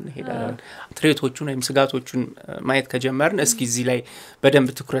እንሄዳለን ትሬቶቹን ወይም ስጋቶቹን ማየት ከጀመርን እስኪ እዚህ ላይ በደንብ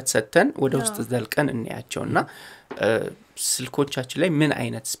ትኩረት ሰጥተን ወደ ውስጥ ዘልቀን እንያቸውና ስልኮቻችን ላይ ምን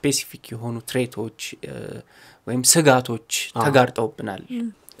አይነት ስፔሲፊክ የሆኑ ትሬቶች ወይም ስጋቶች ተጋርጠውብናል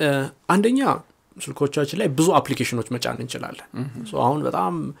አንደኛ ስልኮቻችን ላይ ብዙ አፕሊኬሽኖች መጫን እንችላለን ሶ አሁን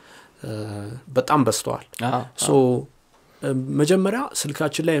በጣም በስተዋል ሶ መጀመሪያ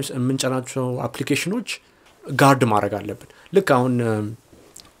ስልካችን ላይ የምንጫናቸው አፕሊኬሽኖች ጋርድ ማድረግ አለብን ልክ አሁን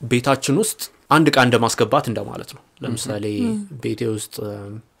ቤታችን ውስጥ አንድ ዕቃ እንደማስገባት እንደማለት ነው ለምሳሌ ቤቴ ውስጥ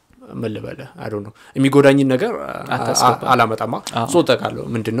መልበለ አይ ዶንት ኖ የሚጎዳኝ ነገር አላመጣማ ሶ ተካለው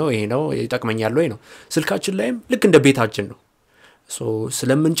ምንድነው ይሄ ነው ይጠቅመኛል ወይ ነው ስልካችን ላይም ልክ እንደ ቤታችን ነው ሶ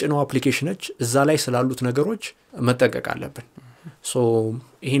ስለምንጭነው አፕሊኬሽኖች እዛ ላይ ስላሉት ነገሮች መጠንቀቅ አለብን ሶ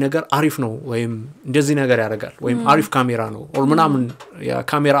ይሄ ነገር አሪፍ ነው ወይም እንደዚህ ነገር ያደርጋል ወይም አሪፍ ካሜራ ነው ኦር ምናምን ያ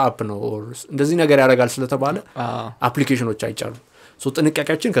ካሜራ አፕ ነው ኦር እንደዚህ ነገር ያደርጋል ስለተባለ አፕሊኬሽኖች አይጫሉ ሶ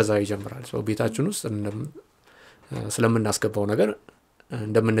ጥንቃቄያችን ከዛ ይጀምራል ሶ ቤታችን ውስጥ ስለምናስገባው ነገር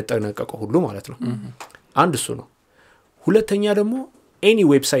እንደምንጠነቀቀው ሁሉ ማለት ነው አንድ እሱ ነው ሁለተኛ ደግሞ ኤኒ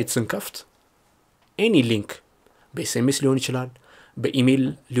ዌብሳይት ስንከፍት ኤኒ ሊንክ በኤስኤምኤስ ሊሆን ይችላል በኢሜል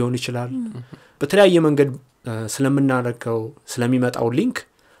ሊሆን ይችላል በተለያየ መንገድ ስለምናደርገው ስለሚመጣው ሊንክ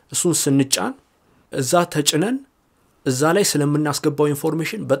እሱን ስንጫን እዛ ተጭነን እዛ ላይ ስለምናስገባው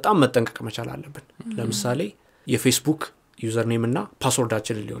ኢንፎርሜሽን በጣም መጠንቀቅ መቻል አለብን ለምሳሌ የፌስቡክ ዩዘር ኔም እና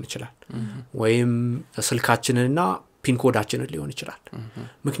ፓስወርዳችንን ሊሆን ይችላል ወይም ስልካችንንና ፒን ኮዳችንን ሊሆን ይችላል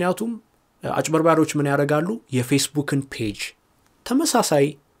ምክንያቱም አጭበርባሪዎች ምን ያደርጋሉ የፌስቡክን ፔጅ ተመሳሳይ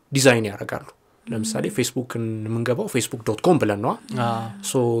ዲዛይን ያደርጋሉ ለምሳሌ ፌስቡክን ምንገባው facebook.com ብለን ነው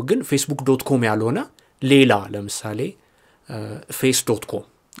ሶ ግን facebook.com ያልሆነ ሌላ ለምሳሌ face.com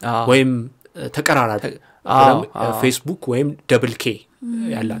ወይም ተቀራራቢ ፌስቡክ ወይም ደብል ኬ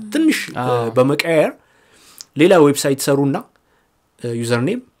ያላ ትንሽ በመቀየር ሌላ ዌብሳይት ሰሩና ዩዘር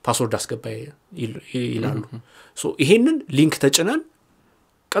ኔም ፓስወርድ አስገባ ይላሉ ሶ ይሄንን ሊንክ ተጭነን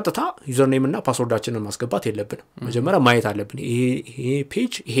ቀጥታ ዩዘር ኔም እና ፓስወርዳችንን ማስገባት የለብንም መጀመሪያ ማየት አለብን ይሄ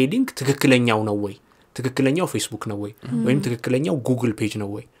ፔጅ ይሄ ሊንክ ትክክለኛው ነው ወይ ትክክለኛው ፌስቡክ ነው ወይ ወይም ትክክለኛው ጉግል ፔጅ ነው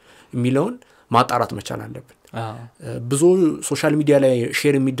ወይ የሚለውን ማጣራት መቻል አለብን ብዙ ሶሻል ሚዲያ ላይ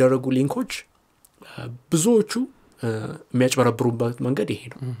ሼር የሚደረጉ ሊንኮች ብዙዎቹ የሚያጭበረብሩበት መንገድ ይሄ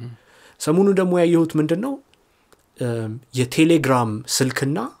ነው ሰሞኑን ደግሞ ያየሁት ምንድነው የቴሌግራም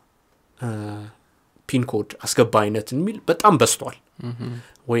ስልክና ፒን ኮድ አስገባ አይነት የሚል በጣም በስቷል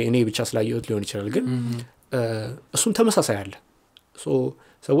ወይ እኔ ብቻ ስላየሁት ሊሆን ይችላል ግን እሱን ተመሳሳይ አለ ሶ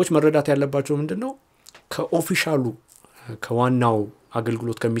ሰዎች መረዳት ያለባቸው ምንድነው ከኦፊሻሉ ከዋናው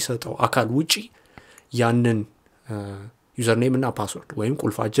አገልግሎት ከሚሰጠው አካል ውጪ ያንን ዩዘር ኔም እና ፓስወርድ ወይም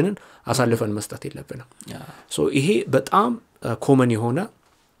ቁልፋችንን አሳልፈን መስጠት የለብንም ሶ ይሄ በጣም ኮመን የሆነ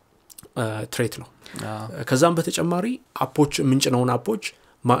ትሬት ነው ከዛም በተጨማሪ አፖች ምንጭነውን አፖች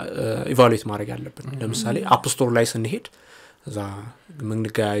ኢቫሉዌት ማድረግ ያለብን ለምሳሌ አፕ ስቶር ላይ ስንሄድ እዛ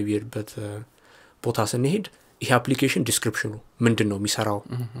ምንጋይበት ቦታ ስንሄድ ይሄ አፕሊኬሽን ዲስክሪፕሽኑ ምንድነው የሚሰራው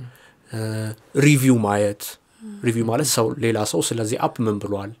ሪቪው ማየት ሪቪው ማለት ሰው ሌላ ሰው ስለዚህ አፕ ምን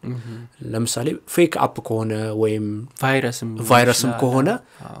ብሏል ለምሳሌ ፌክ አፕ ከሆነ ወይም ቫይረስም ከሆነ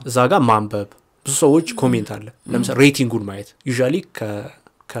እዛ ጋር ማንበብ ብዙ ሰዎች ኮሜንት አለ ለምሳሌ ሬቲንጉን ማየት ዩዥዋሊ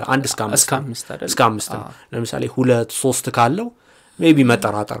ከ1 እስከ 5 አይደል? እስከ 5 ነው። ለምሳሌ 2 3 ካለው ሜቢ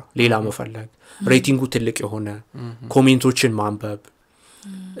መጠራጠር፣ ሌላ መፈለግ፣ ሬቲንጉ ትልቅ የሆነ ኮሜንቶችን ማንበብ።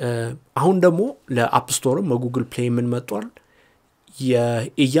 አሁን ደግሞ ለአፕ ስቶርም በጉግል ፕሌይ ምን መጥቷል?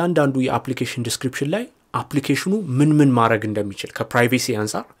 የእያንዳንዱ የአፕሊኬሽን ዲስክሪፕሽን ላይ አፕሊኬሽኑ ምን ማድረግ እንደሚችል ከፕራይቬሲ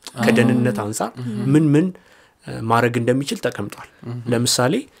አንፃር ከደህንነት አንፃር ምን ማድረግ እንደሚችል ተቀምጧል።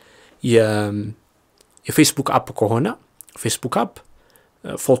 ለምሳሌ የፌስቡክ አፕ ከሆነ ፌስቡክ አፕ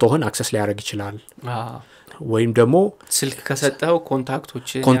ፎቶህን አክሰስ ሊያደርግ ይችላል። ወይም ደግሞ ስልክ ከሰጠው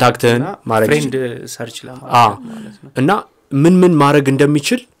ኮንታክትን ማድረግ ፍሬንድ ሰርች ማለት ነው። እና ምን ማድረግ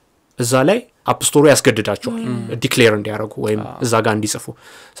እንደሚችል እዛ ላይ አፕ ስቶሩ ያስገድዳቸዋል ዲክሌር እንዲያደርጉ ወይም እዛ ጋር እንዲጽፉ።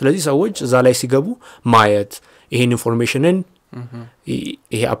 ስለዚህ ሰዎች እዛ ላይ ሲገቡ ማየት ይሄን ኢንፎርሜሽንን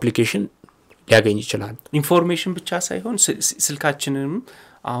ይሄ አፕሊኬሽን ሊያገኝ ይችላል። ኢንፎርሜሽን ብቻ ሳይሆን ስልካችንም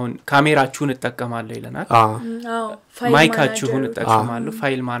አሁን ካሜራችሁን እጠቀማለሁ ይለናል። ማይካችሁን እጠቀማለሁ፣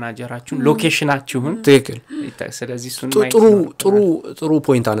 ፋይል ማናጀራችሁን፣ ሎኬሽናችሁን ትክክል። ስለዚህ እሱን ጥሩ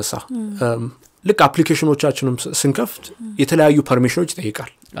ፖይንት አነሳ። ልክ አፕሊኬሽኖቻችንም ስንከፍት የተለያዩ ፐርሚሽኖች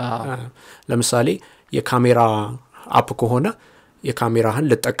ይጠይቃል። ለምሳሌ የካሜራ አፕ ከሆነ የካሜራህን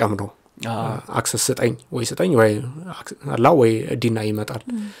ልጠቀም ነው አክሰስ ስጠኝ ወይ ዲና ይመጣል።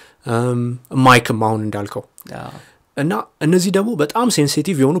 ማይክም አሁን እንዳልከው እና እነዚህ ደግሞ በጣም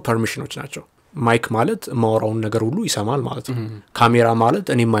ሴንሲቲቭ የሆኑ ፐርሚሽኖች ናቸው። ማይክ ማለት ማወራውን ነገር ሁሉ ይሰማል ማለት ነው። ካሜራ ማለት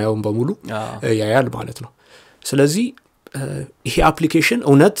እኔ ማየውን በሙሉ ያያል ማለት ነው። ስለዚህ ይሄ አፕሊኬሽን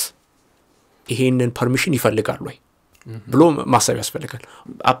እውነት ይሄንን ፐርሚሽን ይፈልጋል ወይ ብሎ ማሰብ ያስፈልጋል።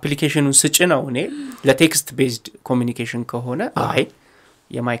 አፕሊኬሽኑን ስጭ ነው እኔ ለቴክስት ቤዝድ ኮሚኒኬሽን ከሆነ አይ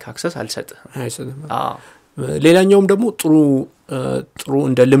የማይክ አክሰስ አልሰጥም። ሌላኛውም ደግሞ ጥሩ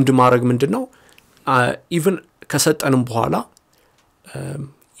እንደ ልምድ ማድረግ ምንድነው ኢቭን ከሰጠንም በኋላ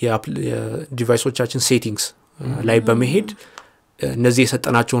የዲቫይሶቻችን ሴቲንግስ ላይ በመሄድ እነዚህ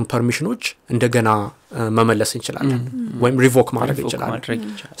የሰጠናቸውን ፐርሚሽኖች እንደገና መመለስ እንችላለን ወይም ሪቮክ ማድረግ እንችላለን።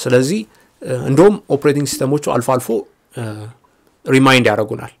 ስለዚህ እንደውም ኦፕሬቲንግ ሲስተሞቹ አልፎ ሪማይንድ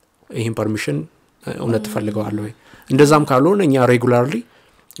ያደርጉናል ይሄን ፐርሚሽን እውነት ተፈልገዋል ወይ። እንደዛም ካልሆነ እኛ ሬጉላርሊ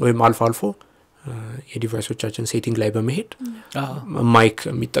ወይም አልፎ የዲቫይሶቻችን ሴቲንግ ላይ በመሄድ ማይክ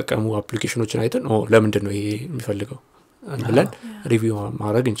የሚጠቀሙ አፕሊኬሽኖችን አይተን ለምንድን ነው ይሄ የሚፈልገው ብለን ሪቪው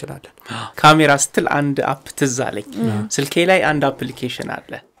ማድረግ እንችላለን። ካሜራ ስትል አንድ አፕ ትዝ አለኝ። ስልኬ ላይ አንድ አፕሊኬሽን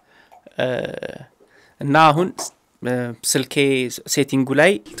አለ እና አሁን ስልኬ ሴቲንጉ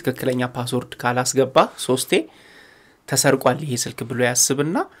ላይ ትክክለኛ ፓስወርድ ካላስገባ 3 ተሰርቋል ይሄ ስልክ ብሎ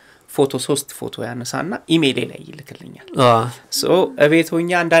ያስብና ፎቶ 3 ፎቶ ያነሳና ኢሜይል ላይ ይልክልኛል። እቤት ሆኜ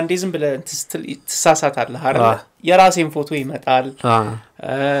አንዳንዴ ዝም ብለህ ትሳሳታለህ አይደል? የራሴን ፎቶ ይመጣል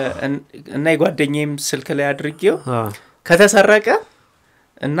እና የጓደኛዬም ስልክ ላይ አድርጌው ከተሰረቀ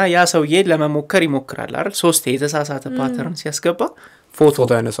እና ያ ሰውዬ ለመሞከር ይሞክራል አይደል? 3 የተሳሳተ ፓተርን ሲያስገባ ፎቶ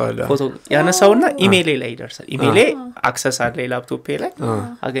ያነሳውና ኢሜይል ላይ ይደርሳል። ኢሜይል አክሰስ አለ ላፕቶፔ ላይ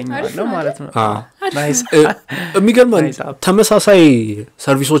አገኛለሁ ማለት ነው። ናይስ። የሚገርም ተመሳሳይ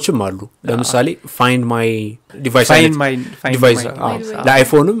ሰርቪሶችም አሉ። ለምሳሌ ፋይንድ ማይ ዲቫይስ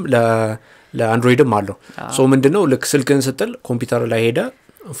ለአይፎንም ለአንድሮይድም አለው። ምንድነው ልክ ስልክን ስትል ኮምፒውተር ላይ ሄደ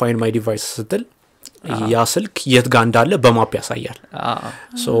ፋይንድ ማይ ዲቫይስ ስትል ያ ስልክ የት ጋር እንዳለ በማፕ ያሳያል።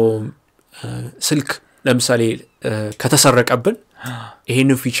 ስልክ ለምሳሌ ከተሰረቀብን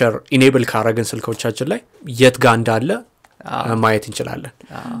ይሄንን ፊቸር ኢኔብል ካረግን ስልኮቻችን ላይ የት ጋር እንዳለ ማየት እንችላለን።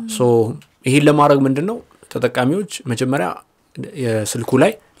 ይሄን ለማድረግ ምንድነው ተጠቃሚዎች መጀመሪያ የስልኩ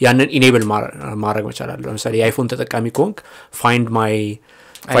ላይ ያንን ኢኔብል ማድረግ መቻል አለ። ለምሳሌ የአይፎን ተጠቃሚ ከሆንክ ፋይንድ ማይ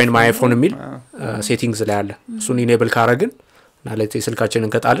አይፎን የሚል ሴቲንግስ ላይ አለ። እሱን ኢኔብል ካረግን ማለት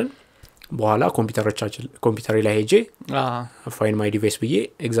ስልካችንን ከጣልን በኋላ ኮምፒውተር ላይ ሄጄ ፋይንድ ማይ ዲቫይስ ብዬ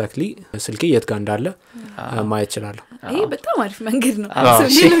ኤግዛክትሊ ስልኬ የት ጋር እንዳለ ማየት እችላለሁ። ይሄ በጣም አሪፍ መንገድ ነው።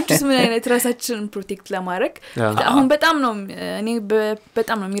 ሌሎችስ ምን አይነት ራሳችንን ፕሮቴክት ለማድረግ አሁን በጣም ነው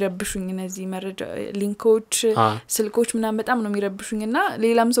የሚረብሹኝ እነዚህ መረጃ ሊንኮች ስልኮች ምናምን በጣም ነው የሚረብሹኝና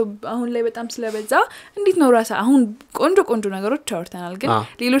ሌላም ሰው አሁን ላይ በጣም ስለበዛ እንዴት ነው ራሳ አሁን ቆንጆ ነገሮች አውርተናል፣ ግን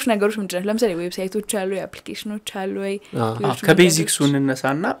ሌሎች ነገሮች ምንድነው? ለምሳሌ ዌብሳይቶች አሉ፣ አፕሊኬሽኖች አሉ ወይ? ከቤዚክሱ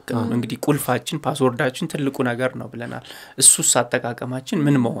እንነሳና እንግዲህ ቁልፋችን ፓስወርዳችን ትልቁ ነገር ነው ብለናል። እሱስ አጠቃቀማችን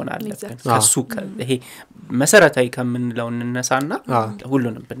ምን መሆን አለበት? ከሱ ይሄ መሰረታዊ ከምንለው እንነሳና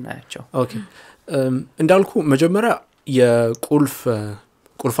ሁሉንም ብናያቸው። ኦኬ እንዳልኩ መጀመሪያ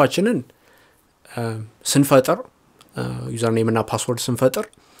ቁልፋችንን ስንፈጥር ዩዘር ኔም እና ፓስወርድ ስንፈጥር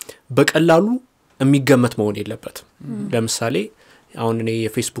በቀላሉ የሚገመት መሆን የለበትም። ለምሳሌ አሁን እኔ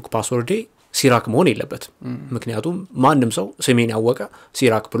የፌስቡክ ፓስወርዴ ሲራክ መሆን የለበትም። ምክንያቱም ማንም ሰው ስሜን ያወቀ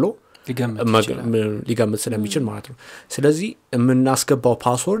ሲራክ ብሎ ሊገምት ስለሚችል ማለት ነው። ስለዚህ የምናስገባው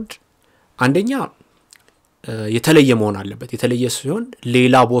ፓስወርድ አንደኛ የተለየ መሆን አለበት የተለየ ሲሆን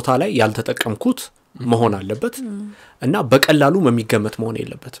ሌላ ቦታ ላይ ያልተጠቀምኩት መሆን አለበት እና በቀላሉ የሚገመት መሆን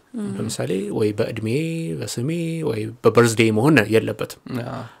የለበትም ለምሳሌ ወይ በእድሜ በስሜ ወይ በበርዝዴይ መሆን የለበትም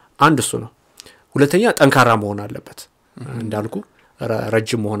አንድ እሱ ነው ሁለተኛ ጠንካራ መሆን አለበት እንዳልኩ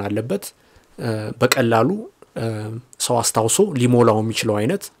ረጅም መሆን አለበት በቀላሉ ሰው አስተዋውሶ ሊሞላው የሚችለው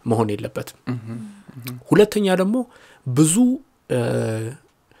አይነት መሆን የለበትም ሁለተኛ ደግሞ ብዙ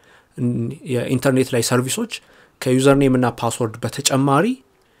የኢንተርኔት ላይ ሰርቪሶች ከዩዘር ኔም እና ፓስወርድ በተጨማሪ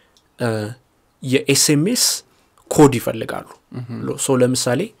የኤስኤምኤስ ኮድ ይፈልጋሉ ሶ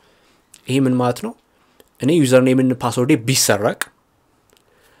ለምሳሌ ይሄ ምን ማለት ነው እኔ ዩዘር ኔም እና ፓስወርድ ቢሰረቅ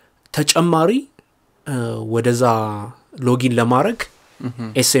ተጨማሪ ወደዛ ሎጊን ለማድረግ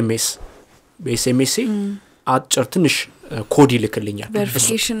ኤስኤምኤስ በኤስኤምኤስ አጭር ትንሽ ኮድ ይልክልኛል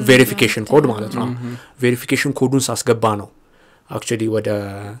ቬሪፊኬሽን ኮድ ማለት ነው ቬሪፊኬሽን ኮዱን ሳስገባ ነው actually ወደ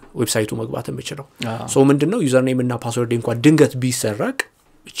ዌብሳይቱ መግባት የምችለው ሶ ምንድነው ዩዘር ኔም እና ፓስወርድ እንኳን ድንገት ቢሰረቅ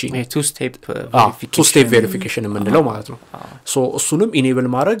እቺ two step verification የምንለው ማለት ነው ሶ እሱንም ኢኔብል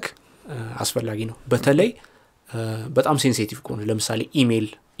ማድረግ አስፈላጊ ነው በተለይ በጣም ሴንሲቲቭ ከሆነ ለምሳሌ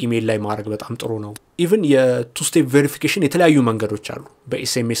ኢሜል ላይ ማድረግ በጣም ጥሩ ነው ኢቭን የቱ ስቴፕ ቬሪፊኬሽን የተለያዩ መንገዶች አሉ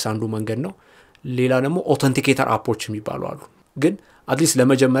በኤስኤምኤስ አንዱ መንገድ ነው ሌላ ደግሞ ኦተንቲኬተር አፖች የሚባሉ አሉ ግን አትሊስት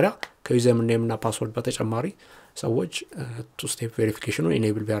ለመጀመሪያ ከዩዘር ኔም እና ፓስወርድ በተጨማሪ ሰዎች ቱ ስቴፕ ቬሪፊኬሽኑን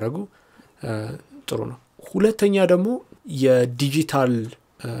ኢኔብል ቢያደርጉ ጥሩ ነው ሁለተኛ ደግሞ የዲጂታል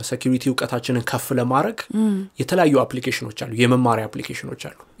ሴኩሪቲ እውቀታችንን ከፍ ለማድረግ የተለያዩ አፕሊኬሽኖች አሉ የመማሪያ አፕሊኬሽኖች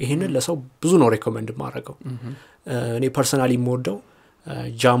አሉ ይሄንን ለሰው ብዙ ነው ሪኮመንድ ማድረገው እኔ ፐርሰናሊ የምወደው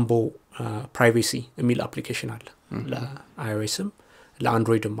ጃምቦ ፕራይቬሲ የሚል አፕሊኬሽን አለ ለአይኦኤስም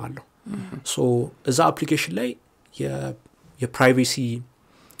ለአንድሮይድም አለው ሶ እዛ አፕሊኬሽን ላይ የፕራይቬሲ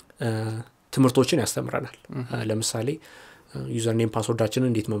ትምህርቶችን ያስተምረናል ለምሳሌ ዩዘር ኔም ፓስወርዳችንን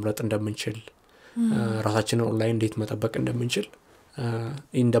እንዴት መምረጥ እንደምንችል ራሳችንን ኦንላይን እንዴት መጠበቅ እንደምንችል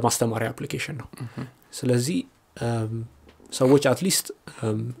እንደ ማስተማሪያ አፕሊኬሽን ነው ስለዚህ ሰዎች አትሊስት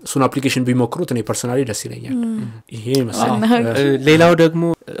እሱን አፕሊኬሽን ቢሞክሩት እኔ ፐርሰናሊ ደስ ይለኛል ይሄ መሰለኝ ሌላው ደግሞ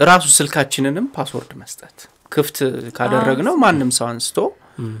ራሱ ስልካችንንም ፓስወርድ መስጠት ክፍት ካደረግነው ማንም ሰው አንስቶ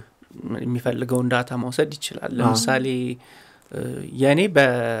የሚፈልገውን ዳታ መውሰድ ይችላል ለምሳሌ ያኔ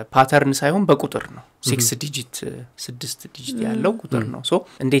በፓተርን ሳይሆን በቁጥር ነው 6 ዲጂት ያለው ቁጥር ነው ሶ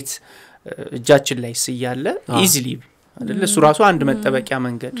እንዴት እጃችን ላይ ሲያለ ኢዚሊ አይደል እሱ ራሱ አንድ መጠበቂያ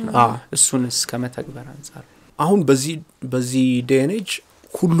መንገድ ነው እሱንስ ከመተግበር አንፃር አሁን በዚህ ዴኔጅ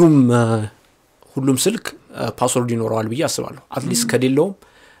ሁሉም ስልክ ፓስወርድ ይኖረዋል ብዬ አስባለሁ አትሊስት ከሌለውም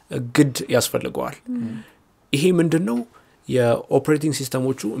ግድ ያስፈልገዋል ይሄ ምንድነው የኦፕሬቲንግ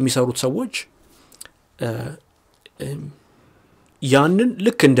ሲስተሞቹ የሚሰሩት ሰዎች ያንን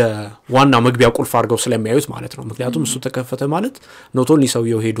ልክ እንደ ዋና መግቢያ ቁልፍ አድርገው ስለሚያዩት ማለት ነው ምክንያቱም እሱ ተከፈተ ማለት ኖቶሊ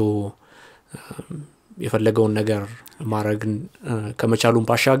ሰውየው ሄዶ የፈለገውን ነገር ማድረግን ከመቻሉን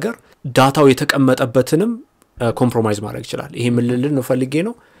ባሻገር ዳታው የተቀመጠበትንም ኮምፕሮማይዝ ማድረግ ይችላል ይሄ ምን ልል ነው ፈልጌ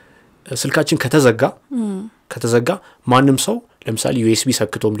ነው ስልካችን ከተዘጋ ማንም ሰው ለምሳሌ ዩኤስቢ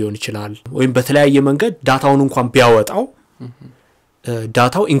ሰክቶም ሊሆን ይችላል ወይም በተለያየ መንገድ ዳታውን እንኳን ቢያወጣው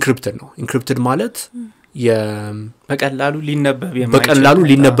ዳታው ኢንክሪፕትድ ነው ኢንክሪፕትድ ማለት በቀላሉ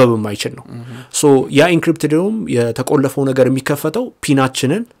ሊነበብ የማይችል ነው ሶ ያ ኢንክሪፕትድም የተቆለፈው ነገር የሚከፈተው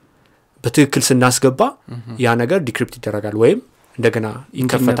ፒናችንን በትክክል ስናስገባ ያ ነገር ዲክሪፕት ይደረጋል ወይም እንደገና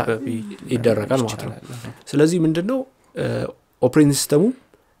ይደረጋል ማለት ነው ስለዚህ ምንድነው ኦፕሬቲንግ ሲስተሙ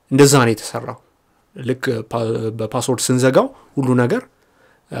እንደዛ ነው የተሰራው ልክ በፓስወርድ ስንዘጋው ሁሉ ነገር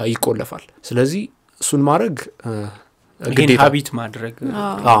ይቆለፋል ስለዚህ እሱን ማድረግ ግዴታ ሀቢት ማድረግ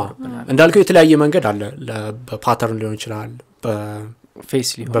እንዳልከው የተለያየ መንገድ አለ በፓተርን ሊሆን ይችላል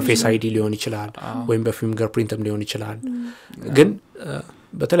በፌስ አይዲ ሊሆን ይችላል ወይም በፊንገርፕሪንትም ሊሆን ይችላል ግን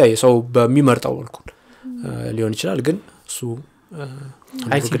በተለያየ ሰው በሚመርጠው መልኩ ሊሆን ይችላል ግን እሱ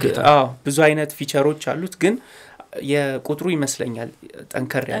ብዙ አይነት ፊቸሮች አሉት ግን የቁጥሩ ይመስለኛል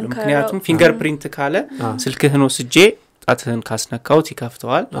ጠንከር ያለው ምክንያቱም ፊንገርፕሪንት ካለ ስልክህን ወስጄ ጣትህን ካስነካውት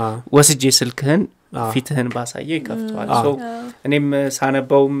ይከፍተዋል ወስጄ ስልክህን ፊትህን ባሳየ ይከፍተዋል ሶ እኔም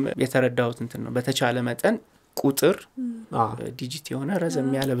ሳነበውም የተረዳሁት እንትን ነው በተቻለ መጠን ቁጥር ዲጂት የሆነ ረዘም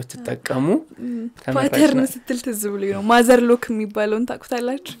ያለ በተጠቀሙ ፓተርን ስትል ትዝብሉ ነው ማዘር ሎክ የሚባለውን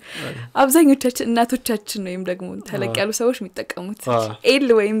ታቁታላችሁ አብዛኞቻችን እናቶቻችን ነው ደግሞ ተለቅ ያሉ ሰዎች የሚጠቀሙት ኤል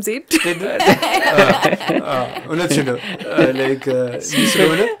ወይም ዜድ እውነት ነው ላይክ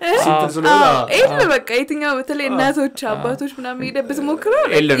ሲስተም ኤል በቃ የትኛው በተለይ እናቶች አባቶች ምናምን ይደብስ ሞክረው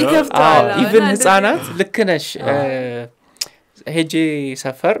ይከፍታል ኢቭን ህፃናት ልክ ነሽ ሄጄ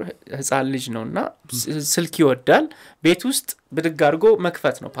ሰፈር ህፃን ልጅ ነውና ስልክ ይወዳል ቤት ውስጥ ብድግ አድርጎ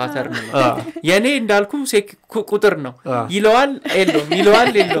መክፈት ነው ፓተርን ነው የኔ እንዳልኩ ቁጥር ነው ይለዋል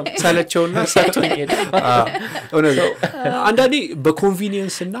የለውም ሰለቸውና ሰጥቶኝ ሄደ አንዳንዴ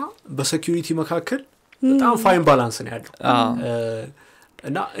በኮንቪኒየንስ እና በሴኩሪቲ መካከል በጣም ፋይን ባላንስ ነው ያለው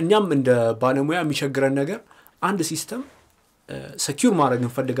እና እኛም እንደ ባለሙያ የሚቸግረን ነገር አንድ ሲስተም ሴኩር ማድረግ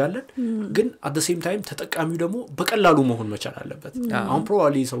እንፈልጋለን ግን at the same time ተጠቃሚው ደግሞ በቀላሉ መሆን መቻል አለበት አሁን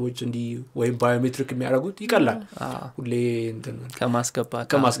ፕሮባብሊ ሰዎች እንዲ ወይ ባዮሜትሪክ የሚያደርጉት ይቀላል ሁሌ እንትን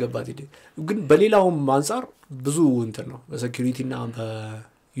ከማስገባት ግን በሌላውም አንፃር ብዙ እንትን ነው በሴኩሪቲና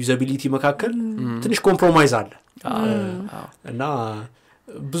በዩዛቢሊቲ መካከል ትንሽ ኮምፕሮማይዝ አለ እና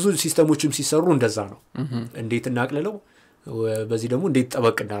ብዙ ሲስተሞችም ሲሰሩ እንደዛ ነው እንዴት እናቅልለው በዚህ ደግሞ እንዴት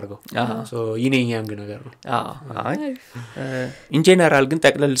ተጠበቅ እናርገው ሶ ይኔኛም ግን ነገር ነው ኢን ጀነራል ግን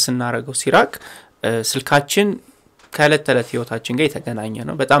ጠቅለል ስናረገው ሲራክ ስልካችን ከዕለተዕለት ህይወታችን ጋር የተገናኘ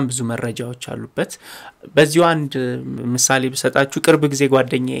ነው በጣም ብዙ መረጃዎች አሉበት በዚሁ አንድ ምሳሌ ብሰጣችሁ ቅርብ ጊዜ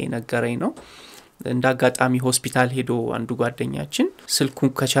ጓደኛዬ ነገረኝ ነው እንዳጋጣሚ ሆስፒታል ሄዶ አንዱ ጓደኛችን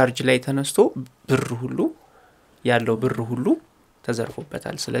ስልኩን ከቻርጅ ላይ ተነስቶ ብር ሁሉ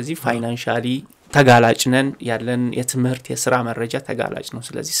ተዘርፎበታል ስለዚህ ፋይናንሻሊ ተጋላጭ ነን ያለን የትምህርት የሥራ መረጃ ተጋላጭ ነው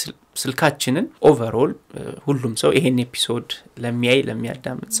ስለዚህ ስልካችንን ኦቨርኦል ሁሉም ሰው ይሄን ኤፒሶድ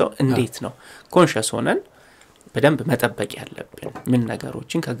ለሚያዳምጥ ሰው እንዴት ነው ኮንሺየስ ሆነን በደንብ መጠበቅ ያለብን ምን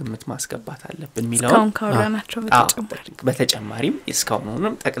ነገሮችን ከግምት ማስገባት አለብን ሚለው በተጨማሪም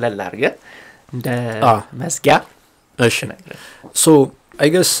እስካሁንም ጠቅለል አድርገን እንደ መስጊያ እሺ ሶ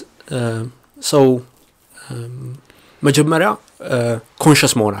አይ ገስ ሶ መጀመሪያ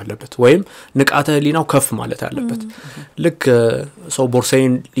ኮንሺየስ መሆን አለበት ወይም ንቃተ ህሊናው ከፍ ማለት አለበት ልክ ሰው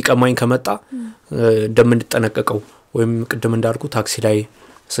ቦርሳዬን ሊቀማኝ ከመጣ እንደምንጠነቀቀው ወይም ቅድም እንዳልኩ ታክሲ ላይ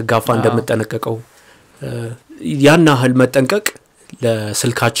ስጋፋ እንደምንጠነቀቀው ያና ህል መጠንቀቅ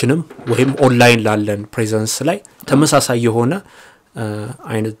ለስልካችንም ወይም ኦንላይን ላለን ፕሬዘንስ ላይ ተመሳሳይ የሆነ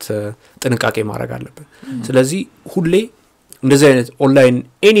አይነት ጥንቃቄ ማድረግ አለበት ስለዚህ ሁሌ እንደዚህ አይነት ኦንላይን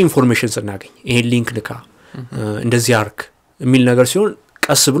ኤኒ ኢንፎርሜሽን ስናገኝ ይሄን ሊንክ ንካ እንደዚህ አርክ የሚል ነገር ሲሆን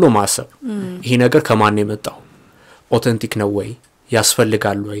ቀስ ብሎ ማሰብ ይሄ ነገር ከማን የመጣው ኦተንቲክ ነው ወይ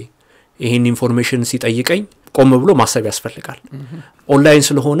ያስፈልጋል ወይ ይሄን ኢንፎርሜሽን ሲጠይቀኝ ቆም ብሎ ማሰብ ያስፈልጋል ኦንላይን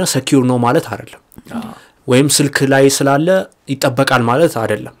ስለሆነ ሴኩር ነው ማለት አይደለም ወይም ስልክ ላይ ስላለ ይጠበቃል ማለት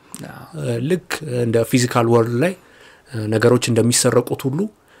አይደለም ልክ እንደ ፊዚካል ወርልድ ላይ ነገሮች እንደሚሰረቁት ሁሉ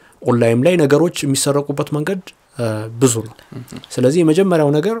ኦንላይን ላይ ነገሮች የሚሰረቁበት መንገድ ብዙ ነው ስለዚህ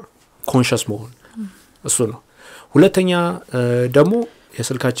የመጀመሪያው ነገር ኮንሺየስ መሆን እሱ ነው ሁለተኛ ደግሞ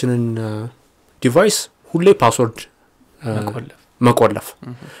የስልካችንን ዲቫይስ ሁሌ ፓስወርድ መቆለፍ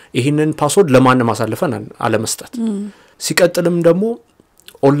ይሄንን ፓስወርድ ለማንም ማሳለፈን አለመስጠት ሲቀጥልም ደግሞ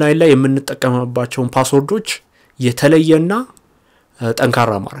ኦንላይን ላይ የምንጠቀምባቸው ፓስወርዶች የተለየና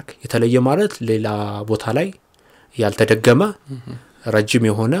ጠንካራ ማድረግ የተለየ ማለት ሌላ ቦታ ላይ ያልተደገመ ረጅም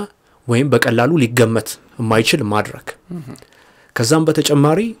የሆነ ወይም በቀላሉ ሊገመት የማይችል ማድረግ ከዛም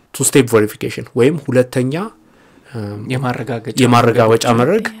በተጨማሪ two step verification ወይም ሁለተኛ የማረጋገጫ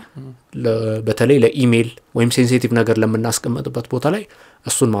ማድረግ በተለይ ለኢሜል ወይም ሴንሲቲቭ ነገር ለምናስቀምጥበት ቦታ ላይ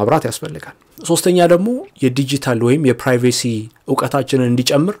እሱን ማብራት ያስፈልጋል ሶስተኛ ደግሞ የዲጂታል ወይም የፕራይቬሲ እውቀታችንን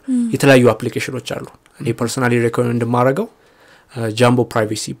እንዲጨምር የተለያዩ አፕሊኬሽኖች አሉ እኔ ፐርሰናሊ ሪኮመንድ ማድረገው ጃምቦ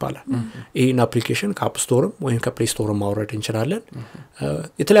ፕራይቬሲ ይባላል ይሄን አፕሊኬሽን ከአፕ ስቶርም ወይም ከፕሌይ ስቶርም ማውረድ እንችላለን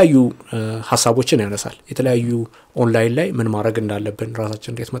የተለያዩ ሐሳቦችን ያነሳል የተለያዩ ኦንላይን ላይ ምን ማድረግ እንዳለብን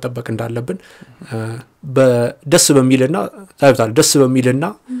ራሳችንን እንዴት መጠበቅ እንዳለብን በደስ በሚልና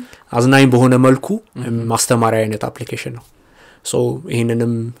አዝናኝ በሆነ መልኩ ማስተማሪያ አይነት አፕሊኬሽን ነው ሶ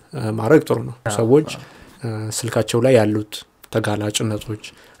ይሄንንም ማድረግ ጥሩ ነው ሰዎች ስልካቸው ላይ ያሉት ተጋላጭነቶች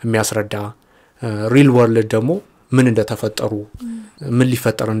የሚያስረዳ ሪል ወርልድ ደግሞ ምን እንደተፈጠሩ ምን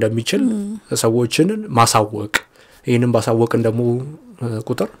ሊፈጠር እንደሚችል ሰዎችን ማሳወቅ ይሄንን ባሳወቅን ደግሞ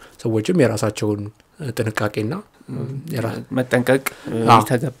ቁጥር ሰዎችም የራሳቸውን ጥንቃቄና መጠንቀቅ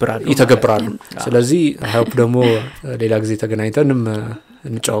ይተገብራሉ ስለዚህ ሆፕ ደግሞ ሌላ ጊዜ ተገናኝተንም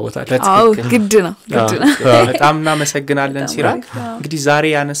እንጫወታለን ግድ ነው በጣም እናመሰግናለን ሲራክ እንግዲህ ዛሬ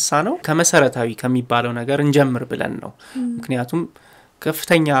ያነሳ ነው ከመሰረታዊ ከሚባለው ነገር እንጀምር ብለን ነው ምክንያቱም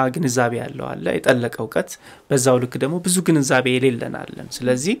ከፍተኛ ግንዛቤ ያለው አለ የጠለቀ እውቀት በዛው ልክ ደግሞ ብዙ ግንዛቤ የሌለን አለን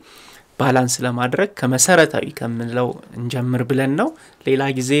ስለዚህ ባላንስ ለማድረግ ከመሰረታዊ ከምንለው እንጀምር ብለን ነው ሌላ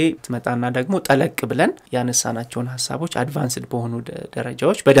ጊዜ ትመጣና ደግሞ ጠለቅ ብለን ያነሳናቸውን ሐሳቦች አድቫንስድ በሆኑ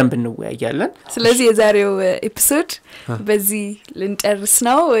ደረጃዎች በደንብ እንወያያለን ስለዚህ የዛሬው ኤፒሶድ በዚህ ልንጨርስ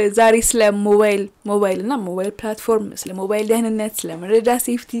ነው ዛሬ ስለ ሞባይልና ሞባይል ፕላትፎርም ስለ ሞባይል ደህንነት ስለ መረጃ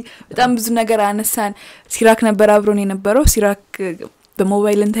ሴፍቲ በጣም ብዙ ነገር አነሳን ሲራክ ነበር አብሮን የነበረው ሲራክ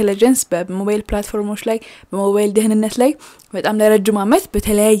በሞባይል ኢንተለጀንስ በሞባይል ፕላትፎርሞች ላይ በሞባይል ደህንነት ላይ በጣም ለረጅም ዓመት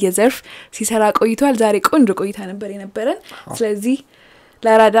በተለያየ ዘርፍ ሲሰራ ቆይቷል ዛሬ ቆንጆ ቆይታ ነበር የነበረን ስለዚህ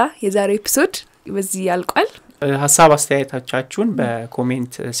ለአራዳ የዛሬው ኤፒሶድ በዚህ ያልቋል ሐሳብ አስተያየታችሁን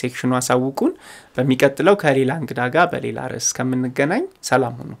በኮሜንት ሴክሽኑ አሳውቁን በሚቀጥለው ከሌላ እንግዳ ጋር በሌላ ርዕስ ከምንገናኝ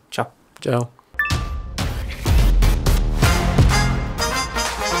ሰላም ሁኑ ቻው ቻው